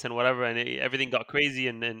fan base and whatever, and everything got crazy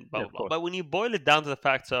and blah, Yeah, blah, of blah. course. But when you boil it down to the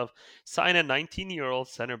facts of sign a 19-year-old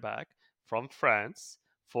center back from France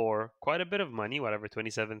for quite a bit of money, whatever,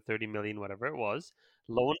 27, 30 million, whatever it was,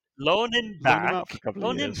 loan him Loan him out for a back, couple of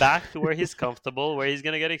loan him years. back to where he's comfortable, where he's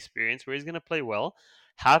going to get experience, where he's going to play well.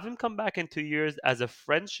 Have him come back in 2 years as a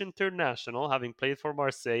French international, having played for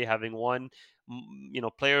Marseille, having won,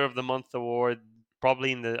 Player of the Month award,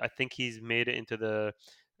 probably I think he's made it into the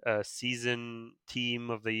season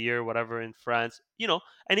team of the year, whatever, in France,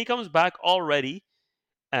 and he comes back all ready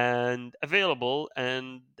and available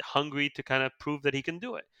and hungry to kind of prove that he can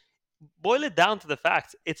do it. boil it down to the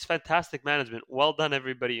facts. It's fantastic management. Well done,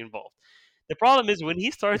 everybody involved. The problem is when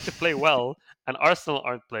he started to play well and Arsenal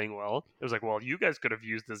aren't playing well, it was like, well, you guys could have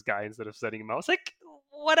used this guy instead of setting him out. It's like,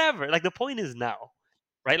 whatever. Like, the point is now,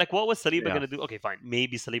 right? Like, what was Saliba Yeah. going to do? Okay, fine.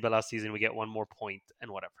 Maybe Saliba last season, we get one more point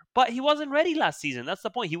and whatever. But he wasn't ready last season. That's the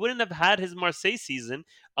point. He wouldn't have had his Marseille season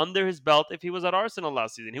under his belt if he was at Arsenal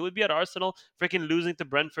last season. He would be at Arsenal freaking losing to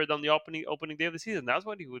Brentford on the opening day of the season. That's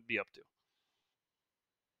what he would be up to.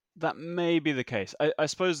 That may be the case. I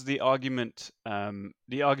suppose the argument for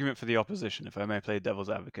the opposition, if I may play devil's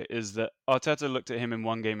advocate, is that Arteta looked at him in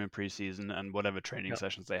one game in preseason and whatever training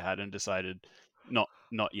sessions they had and decided not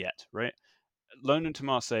yet, right? Loaned him to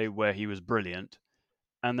Marseille where he was brilliant,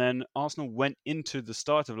 and then Arsenal went into the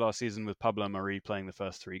start of last season with Pablo Mari playing the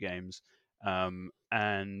first 3 games,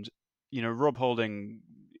 and Rob Holding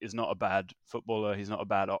is not a bad footballer. He's not a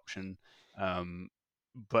bad option.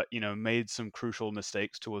 But made some crucial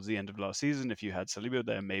mistakes towards the end of last season. If you had Saliba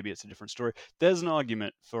there, maybe it's a different story. There's an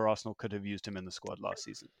argument for Arsenal could have used him in the squad last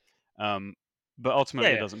season, but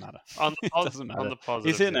ultimately it doesn't matter. It doesn't matter. On the positive,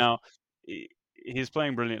 he's here now. He's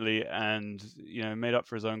playing brilliantly, and made up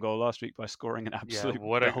for his own goal last week by scoring an absolute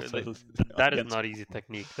that is not easy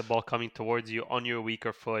technique. The ball coming towards you on your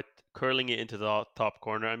weaker foot, curling it into the top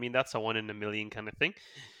corner. I mean, that's a 1 in a million kind of thing.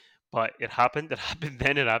 But it happened. It happened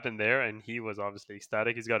then. It happened there, and he was obviously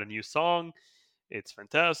ecstatic. He's got a new song. It's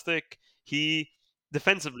fantastic. He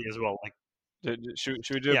defensively as well. Like, should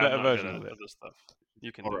we do a better version of it? Other stuff.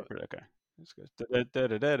 You can do it. Okay, let's go.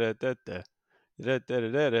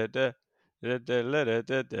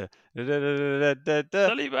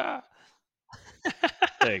 Saliba.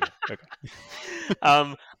 There you go. Okay.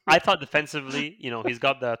 I thought defensively, he's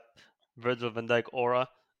got that Virgil van Dijk aura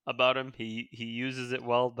about him. He uses it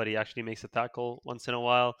well, but he actually makes a tackle once in a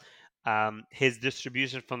while. His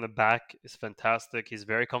distribution from the back is fantastic. He's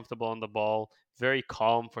very comfortable on the ball, very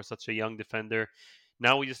calm for such a young defender.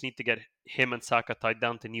 Now we just need to get him and Saka tied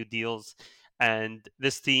down to new deals. And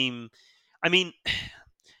this team, I mean,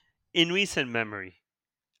 in recent memory,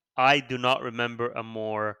 I do not remember a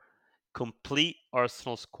more complete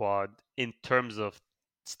Arsenal squad in terms of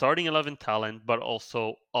starting 11 talent, but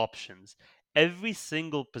also options. Every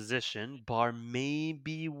single position, bar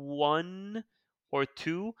maybe 1 or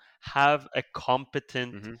 2, have a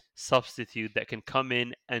competent substitute that can come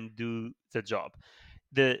in and do the job.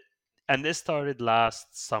 And this started last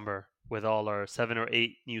summer with all our 7 or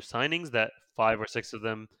 8 new signings, that 5 or 6 of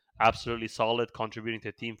them absolutely solid, contributing to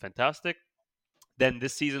the team, fantastic. Then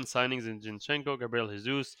this season signings in Zinchenko, Gabriel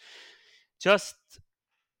Jesus, just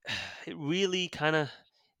really kind of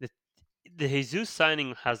the Jesus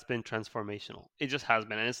signing has been transformational. It just has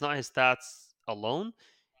been, and it's not his stats alone.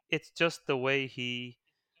 It's just the way he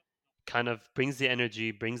kind of brings the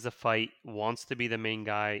energy, brings the fight, wants to be the main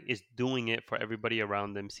guy, is doing it for everybody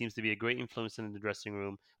around him, seems to be a great influence in the dressing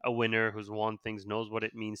room, a winner who's won things, knows what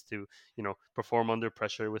it means to, perform under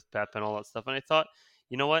pressure with Pep and all that stuff. And I thought,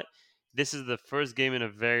 you know what? This is the first game in a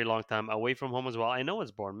very long time away from home as well. I know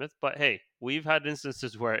it's Bournemouth, but hey, we've had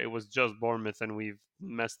instances where it was just Bournemouth and we've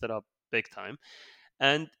messed it up big time.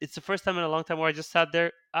 And it's the first time in a long time where I just sat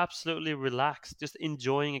there absolutely relaxed, just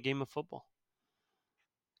enjoying a game of football.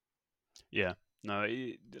 Yeah, no,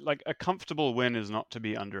 like a comfortable win is not to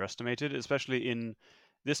be underestimated, especially in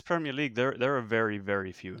this Premier League. There are very,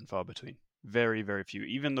 very few and far between. Very, very few.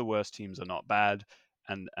 Even the worst teams are not bad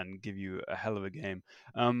and give you a hell of a game.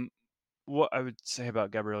 What I would say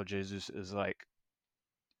about Gabriel Jesus is like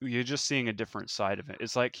you're just seeing a different side of it.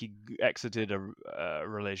 It's like he exited a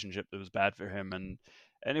relationship that was bad for him, and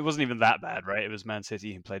it wasn't even that bad, right? It was Man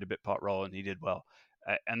City. He played a bit part role and he did well.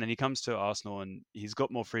 And then he comes to Arsenal and he's got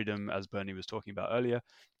more freedom, as Bernie was talking about earlier.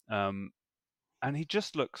 And he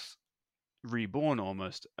just looks reborn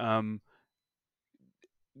almost.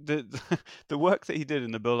 The work that he did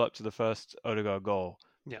in the build up to the first Odegaard goal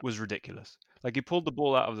was ridiculous. Like he pulled the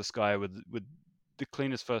ball out of the sky with the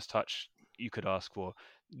cleanest first touch you could ask for.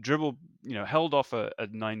 Dribble, held off a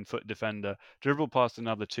 9-foot defender, dribbled past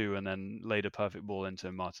another 2, and then laid a perfect ball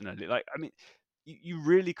into Martinelli. Like, I mean, you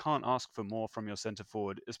really can't ask for more from your centre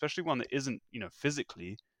forward, especially one that isn't,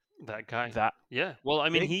 physically that guy. That well, I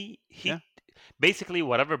mean, he basically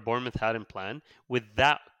whatever Bournemouth had in plan with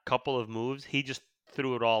that couple of moves, he just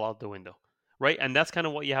threw it all out the window, right? And that's kind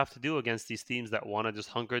of what you have to do against these teams that want to just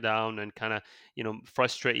hunker down and kind of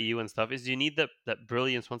frustrate you and stuff. Is you need that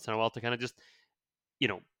brilliance once in a while to kind of just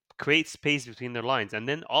create space between their lines, and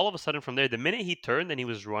then all of a sudden from there, the minute he turned and he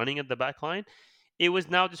was running at the back line, it was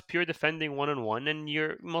now just pure defending 1-on-1, and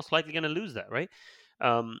you're most likely going to lose that, right?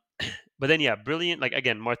 But then, brilliant. Like,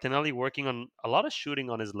 again, Martinelli working on a lot of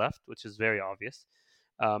shooting on his left, which is very obvious.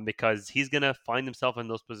 because he's going to find himself in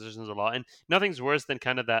those positions a lot. And nothing's worse than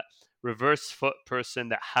kind of that reverse foot person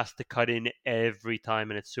that has to cut in every time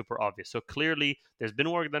and it's super obvious. So clearly there's been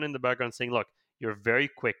work done in the background saying, look, you're very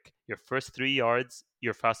quick. Your first 3 yards,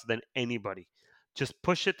 you're faster than anybody. Just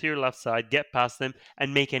push it to your left side, get past them,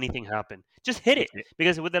 and make anything happen. Just hit it.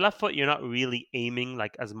 Because with the left foot, you're not really aiming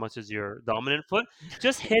like as much as your dominant foot.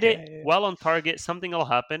 Just hit it well on target. Something will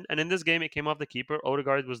happen. And in this game, it came off the keeper.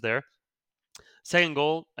 Odegaard was there. Second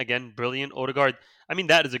goal, again, brilliant. Odegaard, I mean,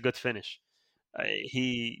 that is a good finish.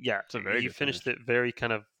 He finished it very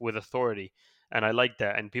kind of with authority. And I like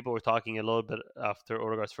that. And people were talking a little bit after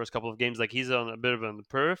Odegaard's first couple of games, like he's on a bit of on the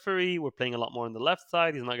periphery. We're playing a lot more on the left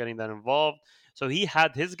side. He's not getting that involved. So he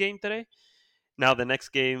had his game today. Now the next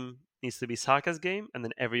game needs to be Saka's game, and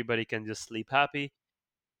then everybody can just sleep happy.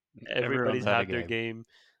 Everybody's had their game.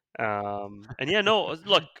 And yeah, no,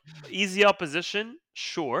 look, easy opposition,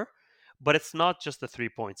 sure. But it's not just the 3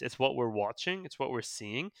 points. It's what we're watching. It's what we're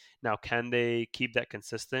seeing. Now, can they keep that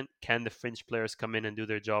consistent? Can the fringe players come in and do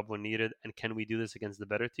their job when needed? And can we do this against the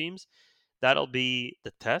better teams? That'll be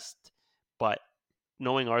the test. But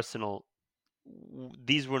knowing Arsenal,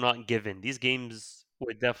 these were not given. These games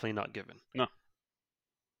were definitely not given. No.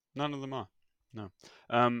 None of them are. No.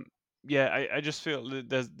 I just feel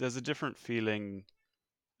there's a different feeling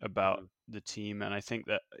about the team, and I think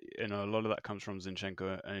that a lot of that comes from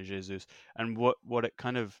Zinchenko and Jesus. And what it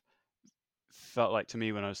kind of felt like to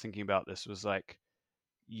me when I was thinking about this was like,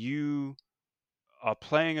 you are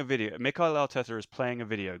playing a video. Mikel Arteta is playing a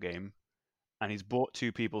video game, and he's bought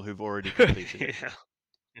 2 people who've already completed it.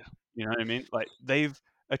 Yeah. You know what I mean? Like, they've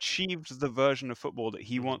achieved the version of football that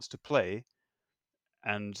he wants to play,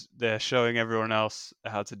 and they're showing everyone else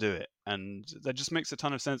how to do it, and that just makes a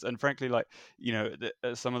ton of sense. And frankly, like,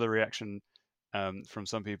 some of the reaction from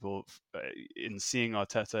some people in seeing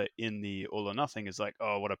Arteta in the All or Nothing is like,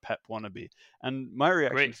 oh, what a Pep wannabe. And my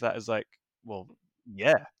reaction to that is like, well,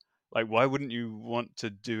 yeah, like, why wouldn't you want to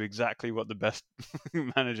do exactly what the best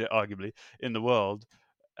manager, arguably, in the world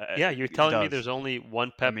you're telling me does? there's only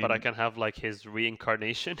one Pep, but I can have like his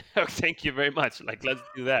reincarnation. Thank you very much. Like, let's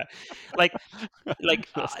do that. Like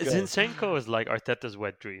Zinchenko is like Arteta's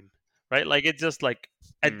wet dream, right? Like, it's just like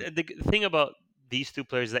the thing about these 2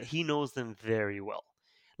 players is that he knows them very well.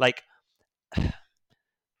 Like,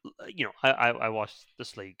 I watched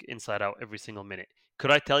this league inside out every single minute. Could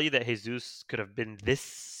I tell you that Jesus could have been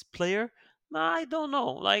this player? I don't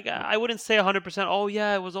know. Like, I wouldn't say 100%, oh,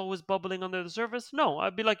 yeah, it was always bubbling under the surface. No,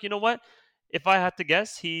 I'd be like, you know what? If I had to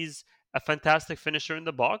guess, he's a fantastic finisher in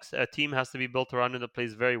the box. A team has to be built around him that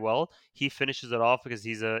plays very well. He finishes it off because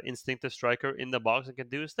he's an instinctive striker in the box and can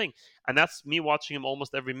do his thing. And that's me watching him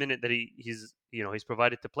almost every minute that he's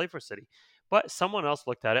provided to play for City. But someone else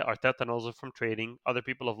looked at it. Arteta knows it from trading. Other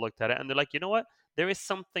people have looked at it, and they're like, you know what? There is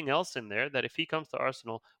something else in there that if he comes to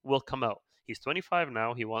Arsenal, will come out. He's 25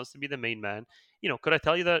 now. He wants to be the main man. Could I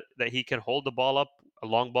tell you that he can hold the ball up, a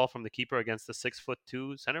long ball from the keeper against the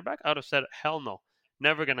 6'2" center back? I would have said, hell no,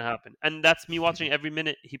 never gonna happen. And that's me watching every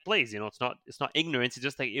minute he plays. It's not ignorance. It's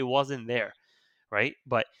just like it wasn't there, right?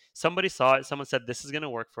 But somebody saw it. Someone said this is gonna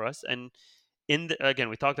work for us. And again,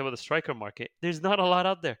 we talked about the striker market. There's not a lot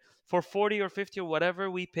out there for 40 or 50 or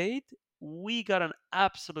whatever we paid. We got an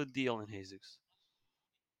absolute deal in Jesus.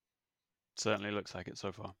 Certainly looks like it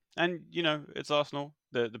so far. And, it's Arsenal.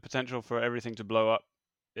 The potential for everything to blow up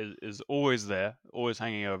is always there, always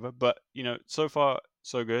hanging over. But, so far,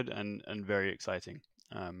 so good and very exciting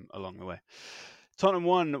along the way. Tottenham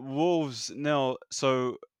 1, Wolves 0.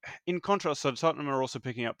 So, in contrast, Tottenham are also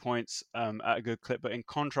picking up points at a good clip, but in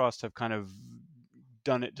contrast have kind of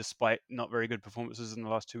done it despite not very good performances in the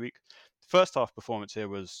last 2 weeks. First half performance here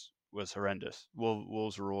was horrendous.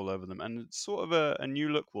 Wolves were all over them, and it's sort of a new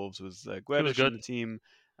look Wolves with Guedes in the team.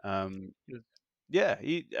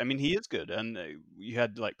 He is good, and you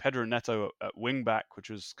had like Pedro Neto at wing back, which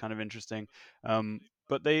was kind of interesting.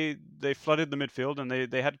 But they flooded the midfield, and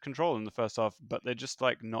they had control in the first half, but they're just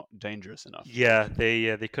like not dangerous enough. Yeah,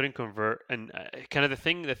 they couldn't convert, and kind of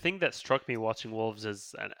the thing that struck me watching Wolves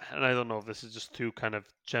is, and I don't know if this is just too kind of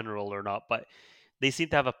general or not, but they seem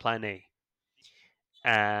to have a plan A.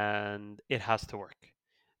 And it has to work.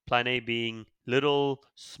 Plan A being little,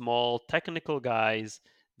 small, technical guys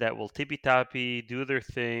that will tippy-tappy, do their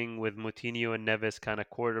thing with Moutinho and Neves kind of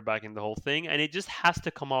quarterbacking the whole thing, and it just has to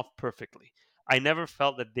come off perfectly. I never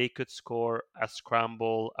felt that they could score a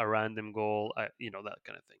scramble, a random goal, that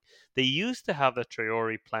kind of thing. They used to have the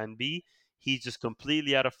Traore plan B. He's just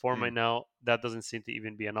completely out of form right now. That doesn't seem to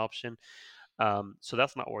even be an option. So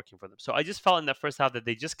that's not working for them. So I just felt in that first half that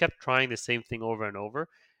they just kept trying the same thing over and over,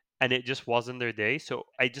 and it just wasn't their day. So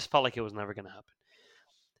I just felt like it was never going to happen.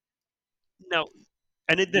 No,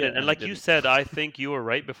 and it didn't. And and it like you didn't. said, I think you were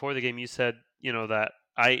right before the game. You said, that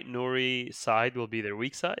Nouri side will be their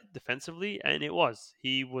weak side defensively, and it was.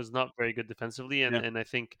 He was not very good defensively, and, Yeah. and I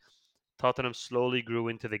think Tottenham slowly grew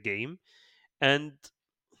into the game, and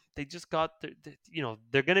they just got,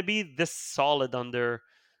 they're going to be this solid under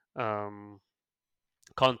um,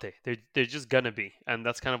 Conte. They're just gonna be, and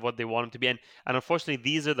that's kind of what they want them to be. And unfortunately,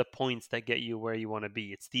 these are the points that get you where you want to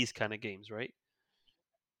be. It's these kind of games, right?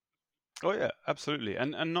 Oh yeah, absolutely.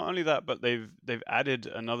 And not only that, but they've added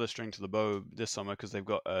another string to the bow this summer because they've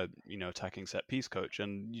got a attacking set piece coach,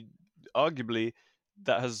 and arguably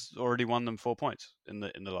that has already won them 4 points in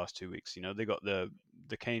the last 2 weeks. They got the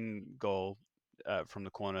Kane goal from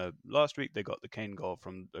the corner last week. They got the Kane goal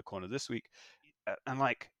from the corner this week, and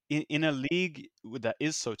like in a league that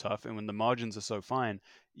is so tough, and when the margins are so fine,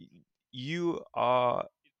 you are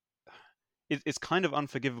it's kind of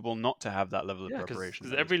unforgivable not to have that level of Yeah, because preparation at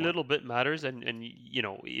this every point. little bit matters, and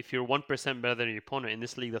if you're 1% better than your opponent in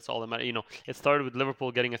this league, that's all that matters. It started with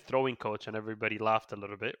Liverpool getting a throwing coach, and everybody laughed a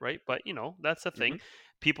little bit, right? But that's the thing. Hmm.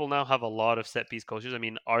 People now have a lot of set piece coaches. I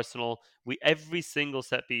mean, Arsenal, we every single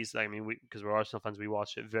set piece. I mean, because we're Arsenal fans, we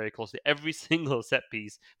watch it very closely. Every single set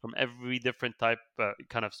piece from every different type,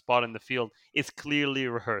 kind of spot in the field is clearly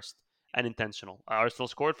rehearsed and intentional. Arsenal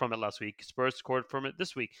scored from it last week. Spurs scored from it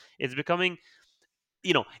this week. It's becoming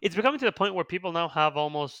it's becoming to the point where people now have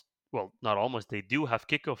almost, well, not almost, they do have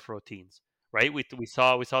kickoff routines, right? We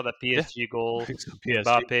saw that Yeah, PSG goal, so PSG.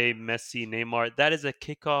 Mbappe, Messi, Neymar. That is a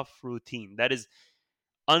kickoff routine. That is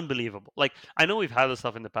unbelievable. Like, I know we've had this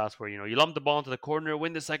stuff in the past where you lump the ball into the corner,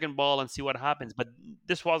 win the second ball, and see what happens. But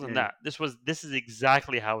this wasn't Mm. that. This is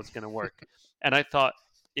exactly how it's going to work. And I thought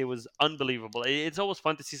it was unbelievable. It's always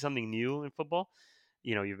fun to see something new in football.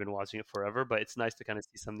 You've been watching it forever, but it's nice to kind of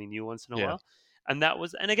see something new once in a Yeah, while.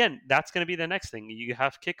 And again, that's going to be the next thing. You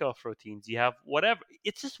have kickoff routines. You have whatever.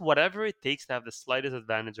 It's just whatever it takes to have the slightest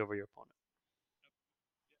advantage over your opponent.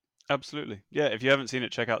 absolutely. Yeah, if you haven't seen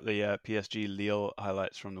it, check out the PSG Lille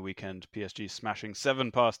highlights from the weekend. PSG smashing 7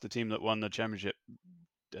 past the team that won the championship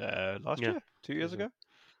last Yeah. year, 2 years ago.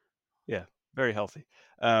 Yeah, very healthy.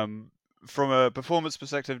 Um, from a performance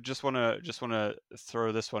perspective, just wanna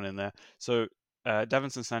throw this one in there. So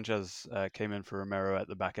Davinson Sanchez came in for Romero at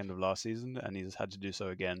the back end of last season, and he's had to do so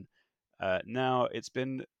again. Now it's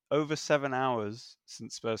been over 7 hours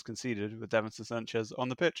since Spurs conceded with Davinson Sanchez on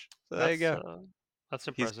the pitch. So there you That's go. uh, that's He's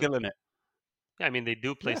impressive. killing it. Yeah, I mean they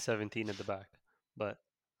do play Yeah. 17 at the back, but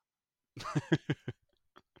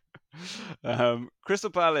Crystal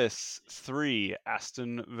Palace 3,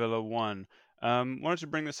 Aston Villa 1. Wanted to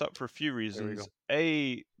bring this up for a few there we reasons.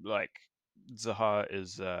 go. Like Zaha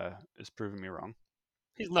is proving me wrong.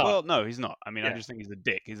 He's not. Well, no, he's not. I mean, I Yeah. just think he's a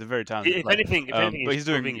dick. He's a very talented If player, anything, but he's he's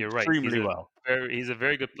doing proving you're right. extremely well. He's a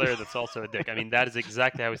very good player. That's also a dick. I mean, that is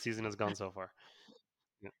exactly how his season has gone so far.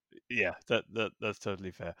 Yeah. Yeah, that's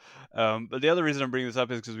totally fair. But the other reason I'm bringing this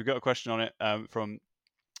up is because we got a question on it from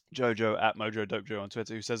Jojo at Mojo Dope Joe on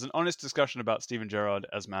Twitter, who says an honest discussion about Steven Gerrard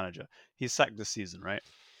as manager. He's sacked this season, right?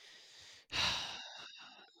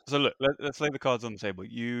 So look, let's lay the cards on the table.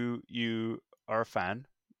 You are a fan.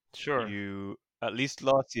 Sure. You at least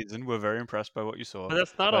last season were very impressed by what you saw. But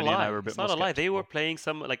that's not a Bernie and I lie. were a bit It's more not a lie. They were skeptical.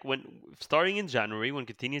 playing like when starting in January when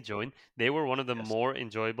Coutinho joined, they were one of the Yes. more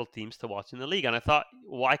enjoyable teams to watch in the league. And I thought,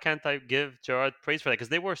 why can't I give Gerard praise for that? Because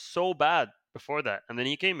they were so bad before that. And then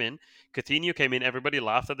he came in, Coutinho came in, everybody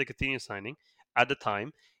laughed at the Coutinho signing at the time.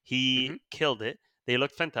 Hmm. He killed it. They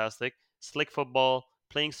looked fantastic, slick football,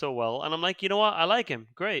 playing so well. And I'm like, you know what? I like him.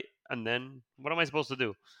 Great. And then what am I supposed to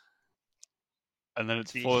do? And then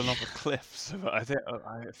it's The fallen off a cliff. So I think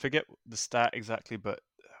I forget the stat exactly, but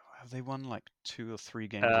have they won like 2 or 3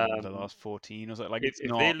 games in the um, last 14 or something? Like if it's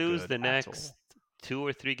if they not lose good the at next all. 2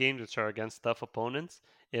 or 3 games, which are against tough opponents,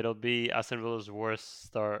 it'll be Aston Villa's worst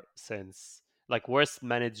start since, like, worst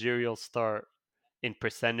managerial start in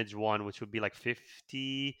percentage one, which would be like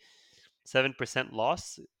 57%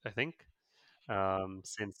 loss, I think,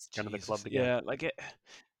 since kind of the club Jesus, began. yeah, like it.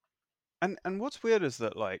 And what's weird is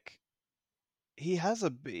that like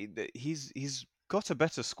he's got a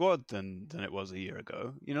better squad than it was a year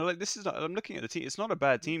ago. Like this is not, I'm looking at the team. It's not a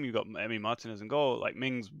bad team. You've got Emi Martinez in goal, like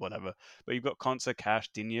Mings, whatever. But you've got Konsa, Cash,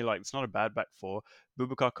 Digne. Like it's not a bad back four.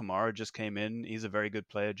 Boubacar Kamara just came in. He's a very good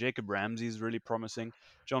player. Jacob Ramsey's really promising.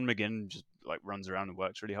 John McGinn just like runs around and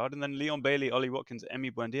works really hard. And then Leon Bailey, Ollie Watkins,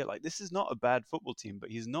 Emi Buendia. Like this is not a bad football team, but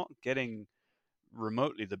he's not getting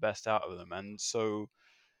remotely the best out of them. And so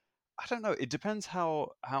I don't know. It depends how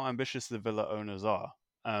ambitious the Villa owners are.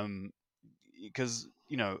 Because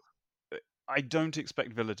I don't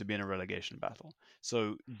expect Villa to be in a relegation battle.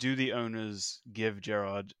 So do the owners give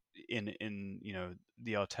Gerard in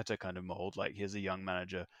the Arteta kind of mold. Like, here's a young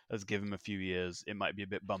manager, let's give him a few years. It might be a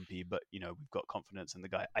bit bumpy, but we've got confidence in the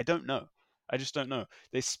guy. I don't know. I just don't know.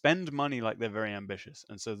 They spend money like they're very ambitious,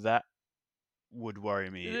 and so that would worry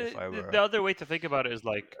me if I were The other way to think about it is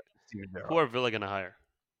like, Steven who Gerrard. are Villa going to hire?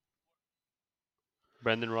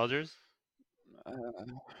 Brendan Rodgers?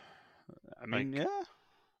 I mean, Like, yeah.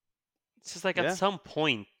 it's just like Yeah. at some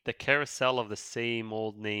point, the carousel of the same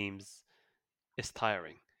old names is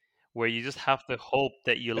tiring, where you just have to hope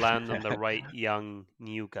that you land on the right young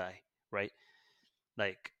new guy, right?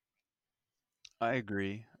 Like, I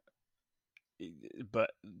agree,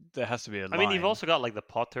 but there has to be a line. I mean, you've also got like the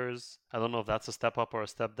Potters. I don't know if that's a step up or a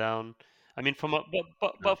step down. I mean, from a No,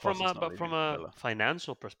 from Potter's a not leaving Villa.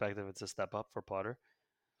 financial perspective, it's a step up for Potter.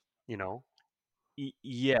 You know,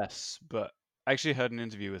 Yes, but I actually heard an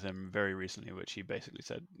interview with him very recently, which he basically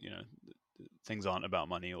said, things aren't about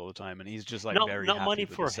money all the time, and he's just like very not happy money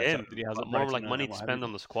with for the setup him, that he has but at more Brighton like money and to what have you. spend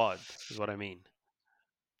on the squad is what I mean.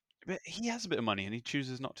 But he has a bit of money, and he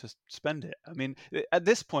chooses not to spend it. I mean, at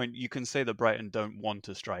this point, you can say that Brighton don't want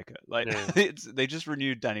a striker. Like, Yeah. they just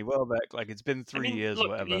renewed Danny Welbeck. Like, it's been I 3 mean, years or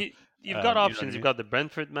look, whatever. you've got You know what I options. You've mean? got the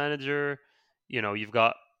Brentford manager. You've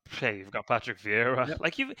got Patrick Vieira. Yep.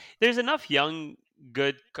 Like there's enough young,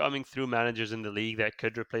 good coming through managers in the league that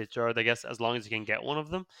could replace Gerrard, I guess, as long as you can get one of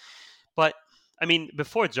them. But I mean,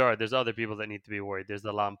 before Gerrard, there's other people that need to be worried. There's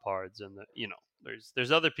the Lampards, and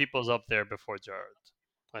there's other people's up there before Gerrard,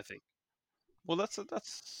 I think. Well, that's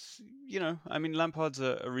I mean, Lampard's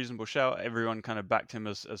a reasonable shout. Everyone kind of backed him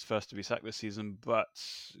as first to be sacked this season, but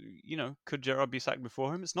could Gerrard be sacked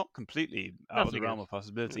before him? It's not completely out of the Nothing realm is. of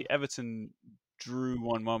possibility. Yeah. Everton drew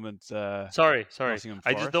one moment. Sorry. Nottingham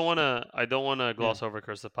I just don't Forest. want to Yeah, gloss over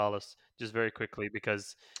Crystal Palace just very quickly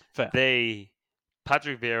because fair.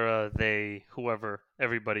 Patrick Vieira, whoever,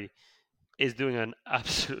 everybody is doing an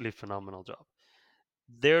absolutely phenomenal job.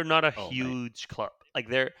 They're not a Oh, mate. huge club. Like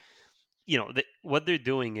what they're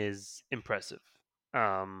doing is impressive.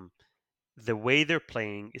 The way they're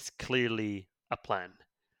playing is clearly a plan.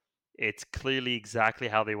 It's clearly exactly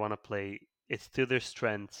how they want to play. It's to their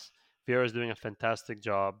strengths. Vieira's doing a fantastic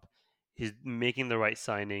job. He's making the right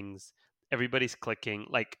signings. Everybody's clicking.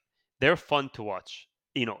 Like, they're fun to watch.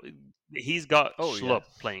 He's got Oh, Schlupp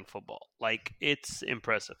yes. playing football. Like, it's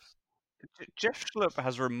impressive. Jeff Schlupp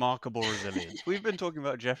has remarkable resilience. We've been talking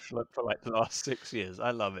about Jeff Schlupp for like the last 6 years.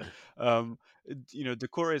 I love it.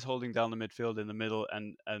 Doucouré is holding down the midfield in the middle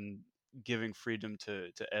and giving freedom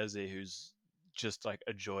to Eze, who's just like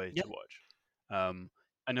a joy Yep. to watch.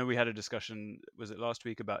 I know we had a discussion, was it last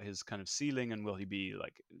week, about his kind of ceiling and will he be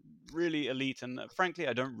like really elite? And frankly,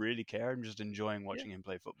 I don't really care. I'm just enjoying watching him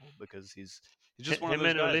play football because he's just one of Him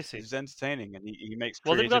those and guys. Ulisse. He's entertaining and he makes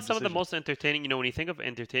Well, they've got creative some of the decisions. most entertaining. When you think of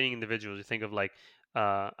entertaining individuals, you think of like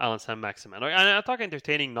Alan Saint-Maximin. And I'm talking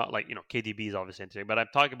entertaining, not like KDB is obviously entertaining, but I'm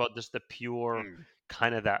talking about just the pure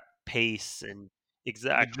kind of that pace and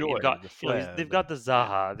exactly. The You've joy, got the flair. they've got the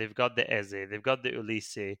Zaha, they've got the Eze, they've got the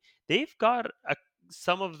Ulisse, they've got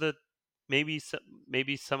some of the maybe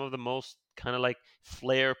some of the most kind of like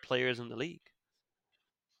flair players in the league.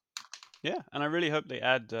 Yeah, and I really hope they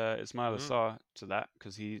add Ismail Mhm. Assar to that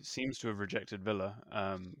because he seems to have rejected Villa.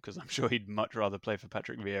 Because I'm sure he'd much rather play for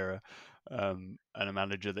Patrick Vieira and a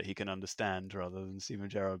manager that he can understand rather than Steven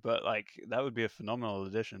Gerrard. But like that would be a phenomenal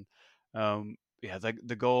addition. Yeah,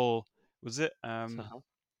 the goal was it. Zaha.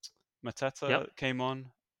 Mateta Yep. came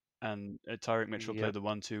on, and Tyrick Mitchell Yep. played the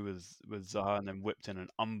 1-2 with Zaha, and then whipped in an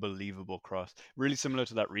unbelievable cross, really similar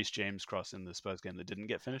to that Reece James cross in the Spurs game that didn't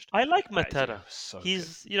get finished. I like Yeah, Mateta. it was so good.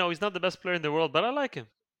 He's he's not the best player in the world, but I like him.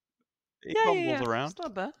 He Yeah. fumbles It's around.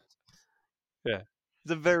 not bad. Yeah.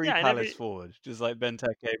 He's a very Yeah, Palace forward, just like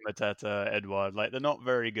Benteke, Mateta, Edouard. Like they're not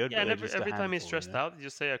very good, but and they're just a every time he's handful. stressed out, you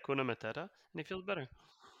just say Akuna Mateta, and he feels better.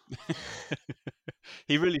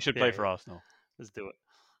 He really should play for Yeah. Arsenal. Let's do it.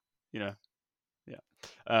 Yeah.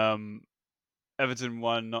 Everton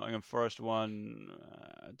 1, Nottingham Forest 1.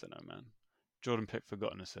 I don't know, man. Jordan Pickford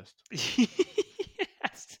got an assist.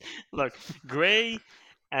 Yes. Look, Gray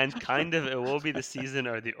and kind of Iwobi this season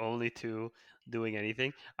are the only two doing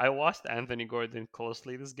anything. I watched Anthony Gordon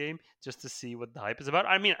closely this game just to see what the hype is about.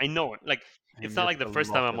 I mean, I know it. Like, He it's not like missed the a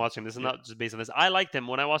first time lot I'm of watching this. It's yeah. not just based on this. I liked him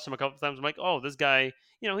when I watched him a couple of times. I'm like, oh, this guy,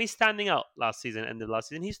 he's standing out last season, end of last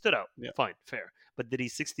season. He stood out. Yeah. Fine, fair. But did he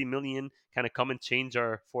 60 million kind of come and change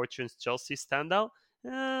our fortunes? Chelsea stand out?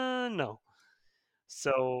 No.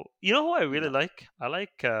 So you know who I really like? I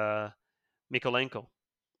like Mikolenko.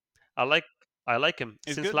 I like him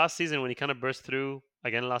He's since good. last season when he kind of burst through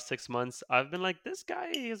again. Last 6 months, I've been like, this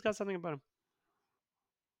guy has got something about him.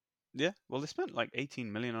 Yeah, well, they spent like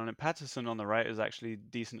 18 million on it. Patterson on the right is actually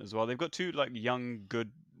decent as well. They've got two like young,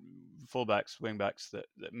 good fullbacks, wingbacks that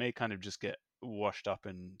may kind of just get washed up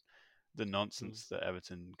in the nonsense that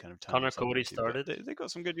Everton kind of turn Connor themselves Cody into. But started. they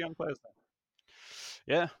got some good young players there.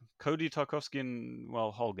 Yeah, Cody, Tarkovsky, and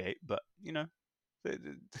well, Holgate. But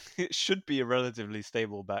it should be a relatively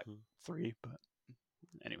stable back three. But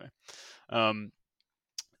anyway,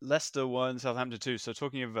 Leicester won, Southampton 2. So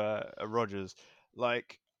talking of Rodgers,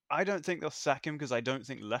 like I don't think they'll sack him because I don't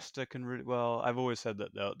think Leicester can really. Well, I've always said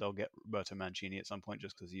that they'll get Roberto Mancini at some point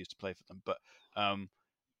just because he used to play for them. But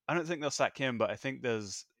I don't think they'll sack him. But I think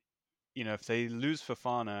there's, if they lose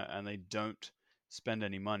Fofana and they don't spend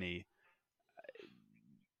any money,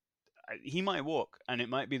 he might walk, and it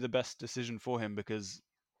might be the best decision for him because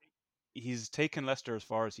he's taken Leicester as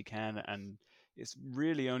far as he can, and it's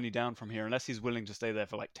really only down from here unless he's willing to stay there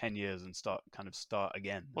for like 10 years and start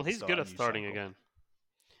again Well, and he's start good a at new starting cycle. again.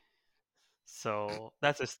 So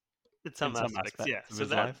that's in some In some aspects, yeah. aspects of So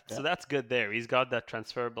his life, so that's good there. He's got that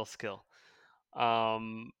transferable skill. Now,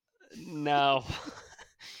 now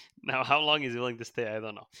how long he's willing to stay, I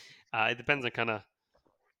don't know. It depends on kind of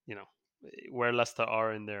where Leicester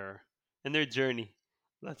are in their journey,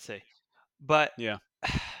 let's say. But yeah.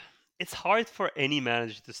 it's hard for any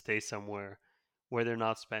manager to stay somewhere where they're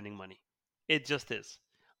not spending money. It just is,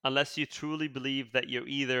 unless you truly believe that you're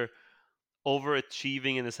either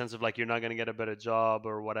overachieving in the sense of like you're not going to get a better job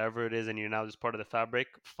or whatever it is and you're now just part of the fabric,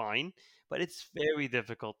 fine. But it's very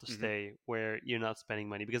difficult to stay where you're not spending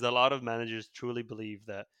money because a lot of managers truly believe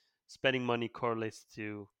that spending money correlates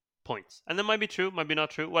to points. And that might be true, might be not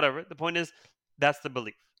true, whatever. The point is that's the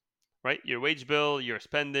belief, right? Your wage bill, your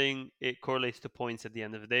spending, it correlates to points at the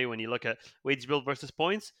end of the day. When you look at wage bill versus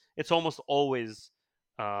points, it's almost always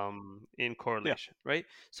in correlation, right?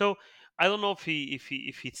 So I don't know if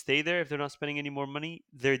he'd stay there if they're not spending any more money.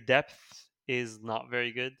 Their depth is not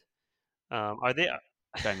very good. Are they?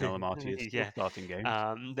 Daniel Amati is still Yeah. starting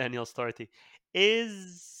games. Daniel Starty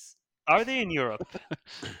is. Are they in Europe?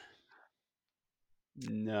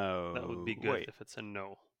 No. That would be good Wait, if it's a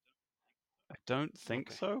no. I don't think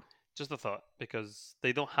Okay. so. Just a thought because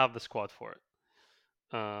they don't have the squad for it.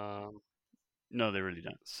 No, they really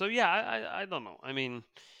don't. So yeah, I don't know. I mean,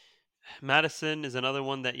 Madison is another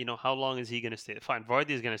one that how long is he going to stay? Fine,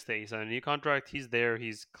 Vardy is going to stay. He's on a new contract. He's there.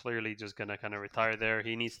 He's clearly just going to kind of retire there.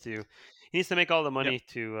 He needs to make all the money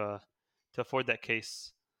to afford that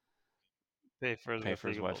case, pay for his Pay wife's for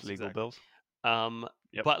his legal wife's bills. legal Exactly. bills.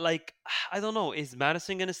 But like I don't know. Is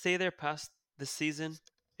Madison going to stay there past this season?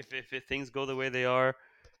 If things go the way they are,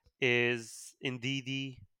 is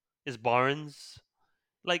Ndidi, is Barnes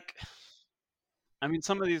like? I mean,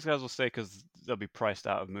 some of these guys will stay because they'll be priced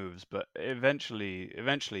out of moves, but eventually,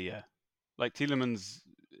 yeah. Like Tielemans,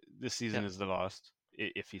 this season is the last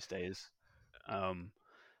if he stays.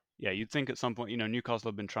 Yeah, you'd think at some point, Newcastle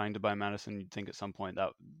have been trying to buy Madison. You'd think at some point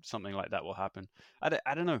that something like that will happen. I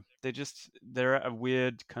don't know. They're at a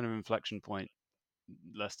weird kind of inflection point,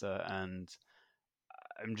 Leicester, and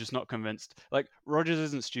I'm just not convinced. Like Rodgers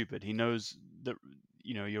isn't stupid. He knows that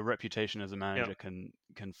your reputation as a manager can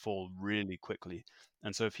fall really quickly,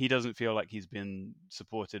 and so if he doesn't feel like he's been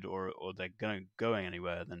supported or they're going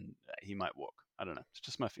anywhere, then he might walk. I don't know. It's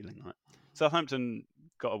just my feeling on it. Southampton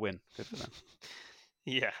got a win. Good for them.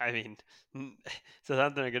 Yeah, I mean,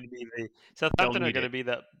 Southampton are going to be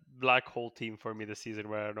that black hole team for me this season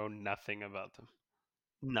where I know nothing about them.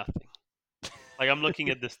 Nothing. Like I'm looking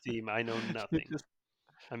at this team, I know nothing.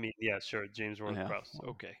 I mean, yeah, sure, James Ward-Prowse,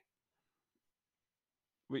 okay.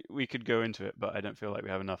 We could go into it, but I don't feel like we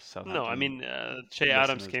have enough Southampton. No, I mean, Che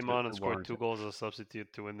Adams came on and scored 2 goals as a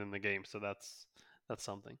substitute to win them the game, so that's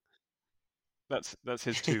something. That's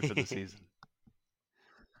his 2 for the season.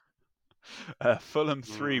 Fulham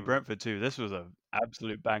 3, Brentford 2. This was an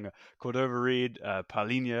absolute banger. Cordova-Reid,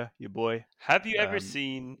 Palhinha, your boy. Have you ever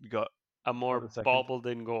seen a more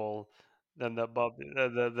bobbled-in goal than the Bobby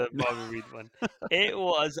Reid one? It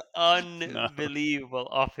was unbelievable.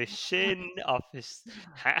 Off his shin,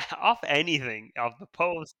 off anything, off the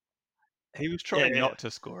post. He was trying not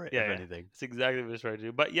to score it, if anything. That's exactly what he was trying to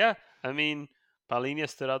do. But yeah, I mean, Palhinha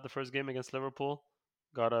stood out the first game against Liverpool.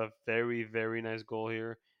 Got a very, very nice goal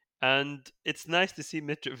here. And it's nice to see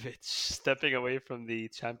Mitrovic stepping away from the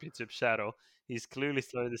championship shadow. He's clearly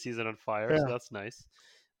started the season on fire, so that's nice.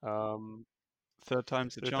 Third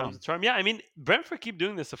time's the charm. Yeah, I mean, Brentford keep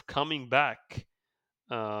doing this of coming back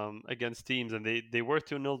against teams, and they were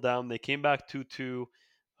 2-0 down. They came back 2-2.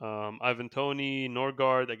 Ivan Toney,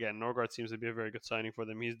 Norgard. Again, Norgard seems to be a very good signing for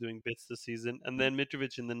them. He's doing bits this season. And then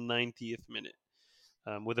Mitrovic in the 90th minute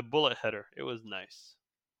with a bullet header. It was nice.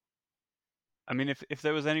 I mean, if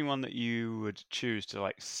there was anyone that you would choose to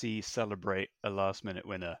like see celebrate a last minute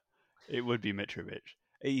winner, it would be Mitrovic.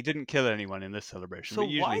 He didn't kill anyone in this celebration, So but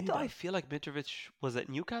why usually he do I does. feel like Mitrovic was at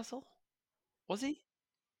Newcastle? Was he?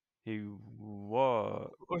 He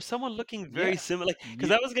was, Or someone looking very yeah, similar?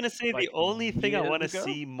 Because I was gonna say the like only thing I years want to ago.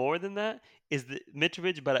 see more than that is the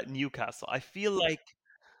Mitrovic, but at Newcastle. I feel like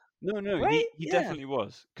No, right? he Yeah. definitely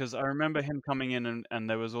was because I remember him coming in and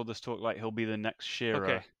there was all this talk like he'll be the next Shearer,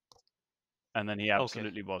 Okay. and then he Okay.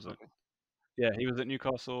 absolutely wasn't. Okay. Yeah, he was at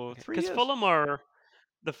Newcastle 3 Because years,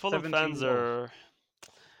 the Fulham 17 fans goals.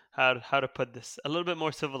 are how to put this a little bit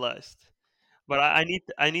more civilized. But I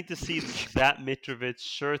need to see that Mitrovic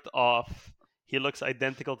shirt off. He looks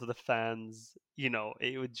identical to the fans. You know,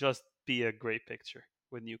 it would just be a great picture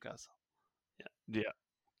with Newcastle. Yeah.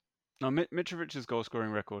 No, Mitrovic's goal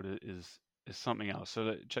scoring record is something else.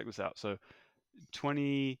 So check this out. So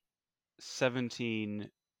 2017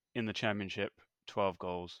 in the Championship, 12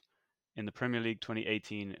 goals. In the Premier League,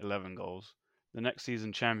 2018, 11 goals. The next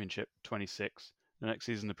season, Championship, 26. The next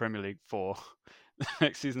season, the Premier League, 4. The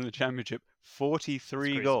next season, the Championship, That's 43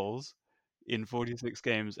 crazy. goals in 46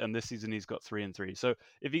 games. And this season, he's got 3 and 3. So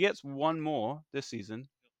if he gets one more this season,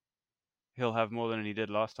 he'll have more than he did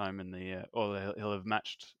last time in the, or he'll have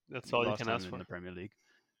matched That's all you last can time ask in for. the Premier League.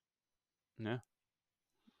 Yeah,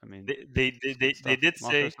 I mean, They it's good they stuff. did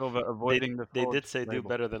Marco say Silva avoiding the they fraud did say do label.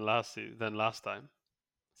 better than last time.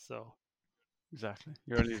 So Exactly.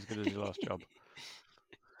 You're only as good as your last job.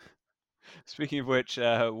 Speaking of which,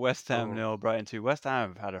 West Ham oh. 0, Brighton 2. West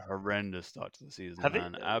Ham have had a horrendous start to the season, Have they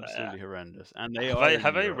man. Absolutely horrendous. And they have are in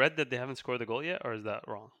I Europe. read that they haven't scored the goal yet, or is that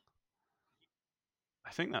wrong?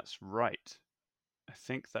 I think that's right. I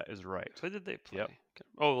think that is right. Who did they play? Yep.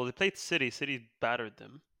 Oh well, they played City. City battered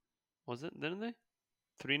them. Was it? Didn't they?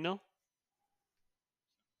 3-0.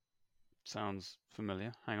 Sounds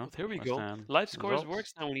familiar. Hang on. Well, here we West go. Ham Live scores results.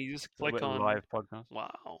 works now when you just A little click bit of on. live podcast.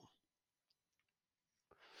 Wow,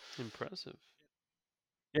 impressive.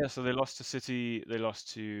 Yeah, so they lost to City. They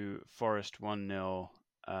lost to Forest 1-0.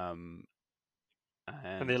 And they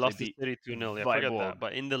And they lost to beat City 2-0. Yeah, forget Viborg. that.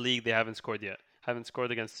 But in the league, they haven't scored yet. Haven't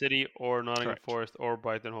scored against City or Nottingham Correct. Forest or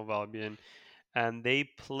Brighton Hove Albion. And they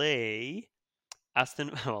play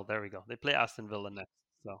Aston. Well, there we go. They play Aston Villa next.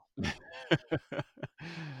 So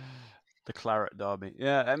The Claret Derby.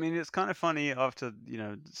 Yeah, I mean, it's kind of funny after,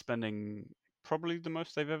 spending probably the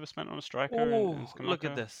most they've ever spent on a striker in oh, look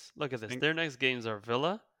at Scamacca. this. Look at I this. think Their next games are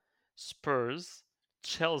Villa, Spurs,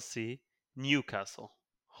 Chelsea, Newcastle.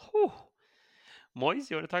 Whew. Moyes,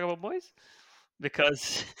 you want to talk about Moyes?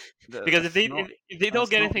 Because because that's not if they don't that's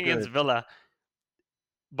get not anything against good. Villa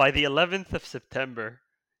by the 11th of September,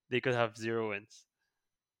 they could have 0 wins.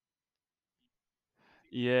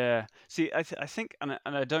 Yeah. See, I think, and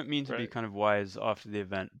I don't mean to be Right. kind of wise after the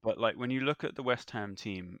event, but like when you look at the West Ham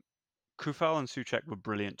team, Kufal and Souček were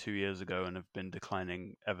brilliant 2 years ago and have been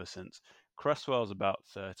declining ever since. Cresswell's about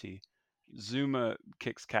 30. Zuma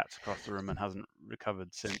kicks cats across the room and hasn't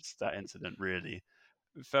recovered since that incident, really.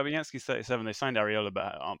 Fabianski's 37. They signed Areola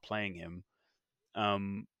but aren't playing him.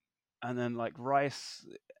 And then like Rice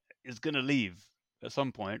is going to leave at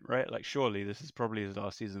some point, right? Like surely this is probably his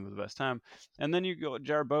last season with West Ham. And then you got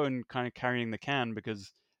Jared Bowen kind of carrying the can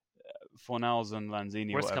because Fornals and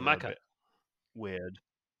Lanzini or Where's whatever are a Kamaka? bit weird.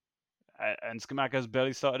 And Scamacca's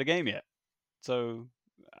barely started a game yet. So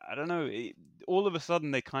I don't know. All of a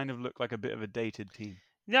sudden, they kind of look like a bit of a dated team.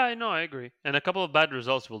 Yeah, I know, I agree. And a couple of bad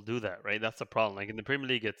results will do that, right? That's the problem. Like in the Premier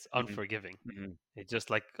League, it's Mm-hmm. unforgiving. Mm-hmm. It's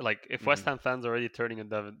just like if West Ham fans are already turning on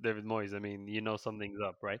David Moyes, I mean, you know something's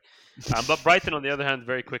up, right? But Brighton, on the other hand,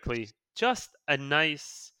 very quickly, just a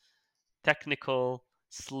nice, technical,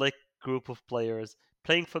 slick group of players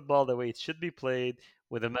playing football the way it should be played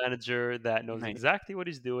with a manager that knows Mate, exactly what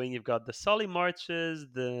he's doing. You've got the Solly Marches,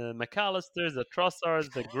 the McAllisters, the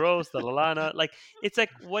Trossards, the Gross, the Lallana. Like, it's like,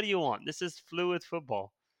 what do you want? This is fluid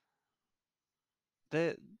football.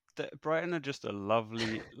 they Brighton are just a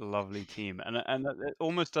lovely, lovely team, and it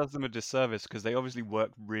almost does them a disservice because they obviously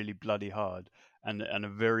work really bloody hard and are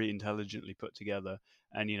very intelligently put together.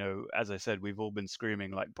 And as I said, we've all been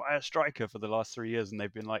screaming like buy a striker for the last 3 years, and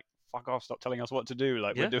they've been like, "Fuck off! Stop telling us what to do.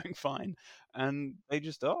 Like we're Yeah. doing fine." And they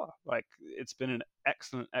just are. Like it's been an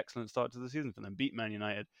excellent, excellent start to the season for them. Beat Man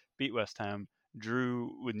United, beat West Ham,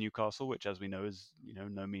 drew with Newcastle, which, as we know, is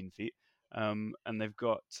no mean feat. And they've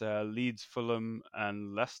got Leeds, Fulham,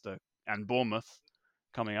 and Leicester and Bournemouth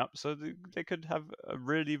coming up, so they could have a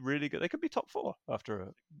really, really good. They could be top 4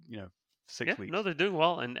 after 6 Yeah, weeks. no, they're doing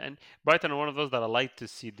well, and Brighton are one of those that I like to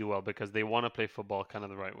see do well because they want to play football kind of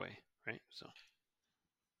the right way, right? So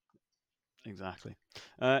Exactly.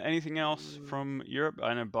 Anything else from Europe?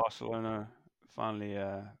 I know Barcelona finally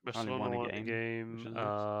Barcelona won won a a game. which game. is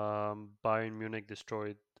nice. Bayern Munich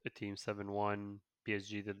destroyed a team 7-1.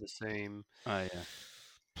 PSG did the same. Oh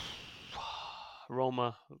yeah.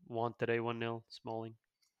 Roma won today 1-0. Smalling.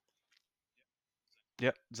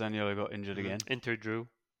 Yep. Zaniolo got injured again. Inter drew,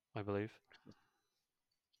 I believe.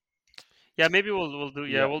 Yeah, maybe we'll do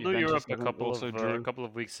we'll do Europe a couple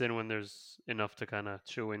of weeks in when there's enough to kind of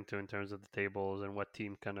chew into in terms of the tables and what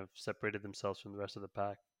team kind of separated themselves from the rest of the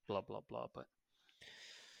pack. Blah blah blah. But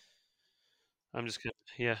I'm just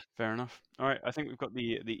gonna Fair enough. All right, I think we've got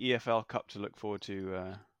the EFL Cup to look forward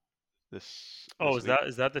to this. Oh, is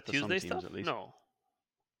that the for Tuesday some teams, stuff? at least. No.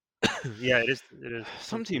 Yeah, it is. It is.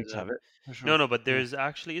 Some teams have it. For sure. No, but there's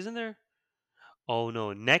actually, isn't there? Oh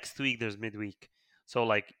no, next week there's midweek. So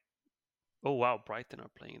like, oh wow, Brighton are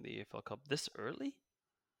playing in the EFL Cup this early?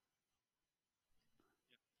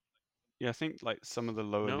 Yeah, I think like some of the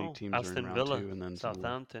lower league teams are in Aston round Villa, 2, and then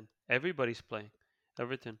Southampton. Everybody's playing.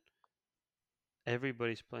 Everton.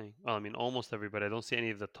 Everybody's playing. Well, I mean, almost everybody. I don't see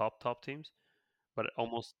any of the top teams, but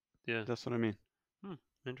almost. Yeah. That's what I mean.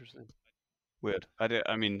 Interesting. Weird.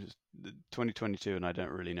 I mean, 2022, and I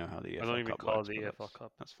don't really know how the EFL Cup I don't even call works, it the EFL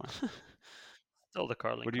Cup. That's fine. Still the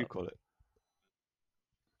Carling Cup. What do you call it?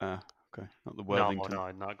 Okay, not the Worthington.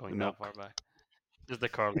 No, not going that far back. Just the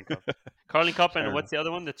Carling Cup. Carling Cup, and what's the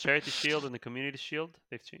other one? The Charity Shield and the Community Shield.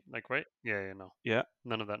 They've changed, right? Yeah, no. Yeah.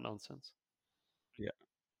 None of that nonsense. Yeah.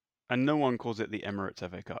 And no one calls it the Emirates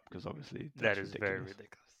FA Cup because obviously that is very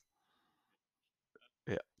ridiculous.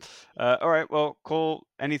 Yeah. All right. Well, call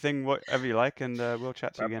anything, whatever you like, and we'll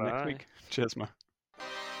chat to you again next week. Cheers, Mo.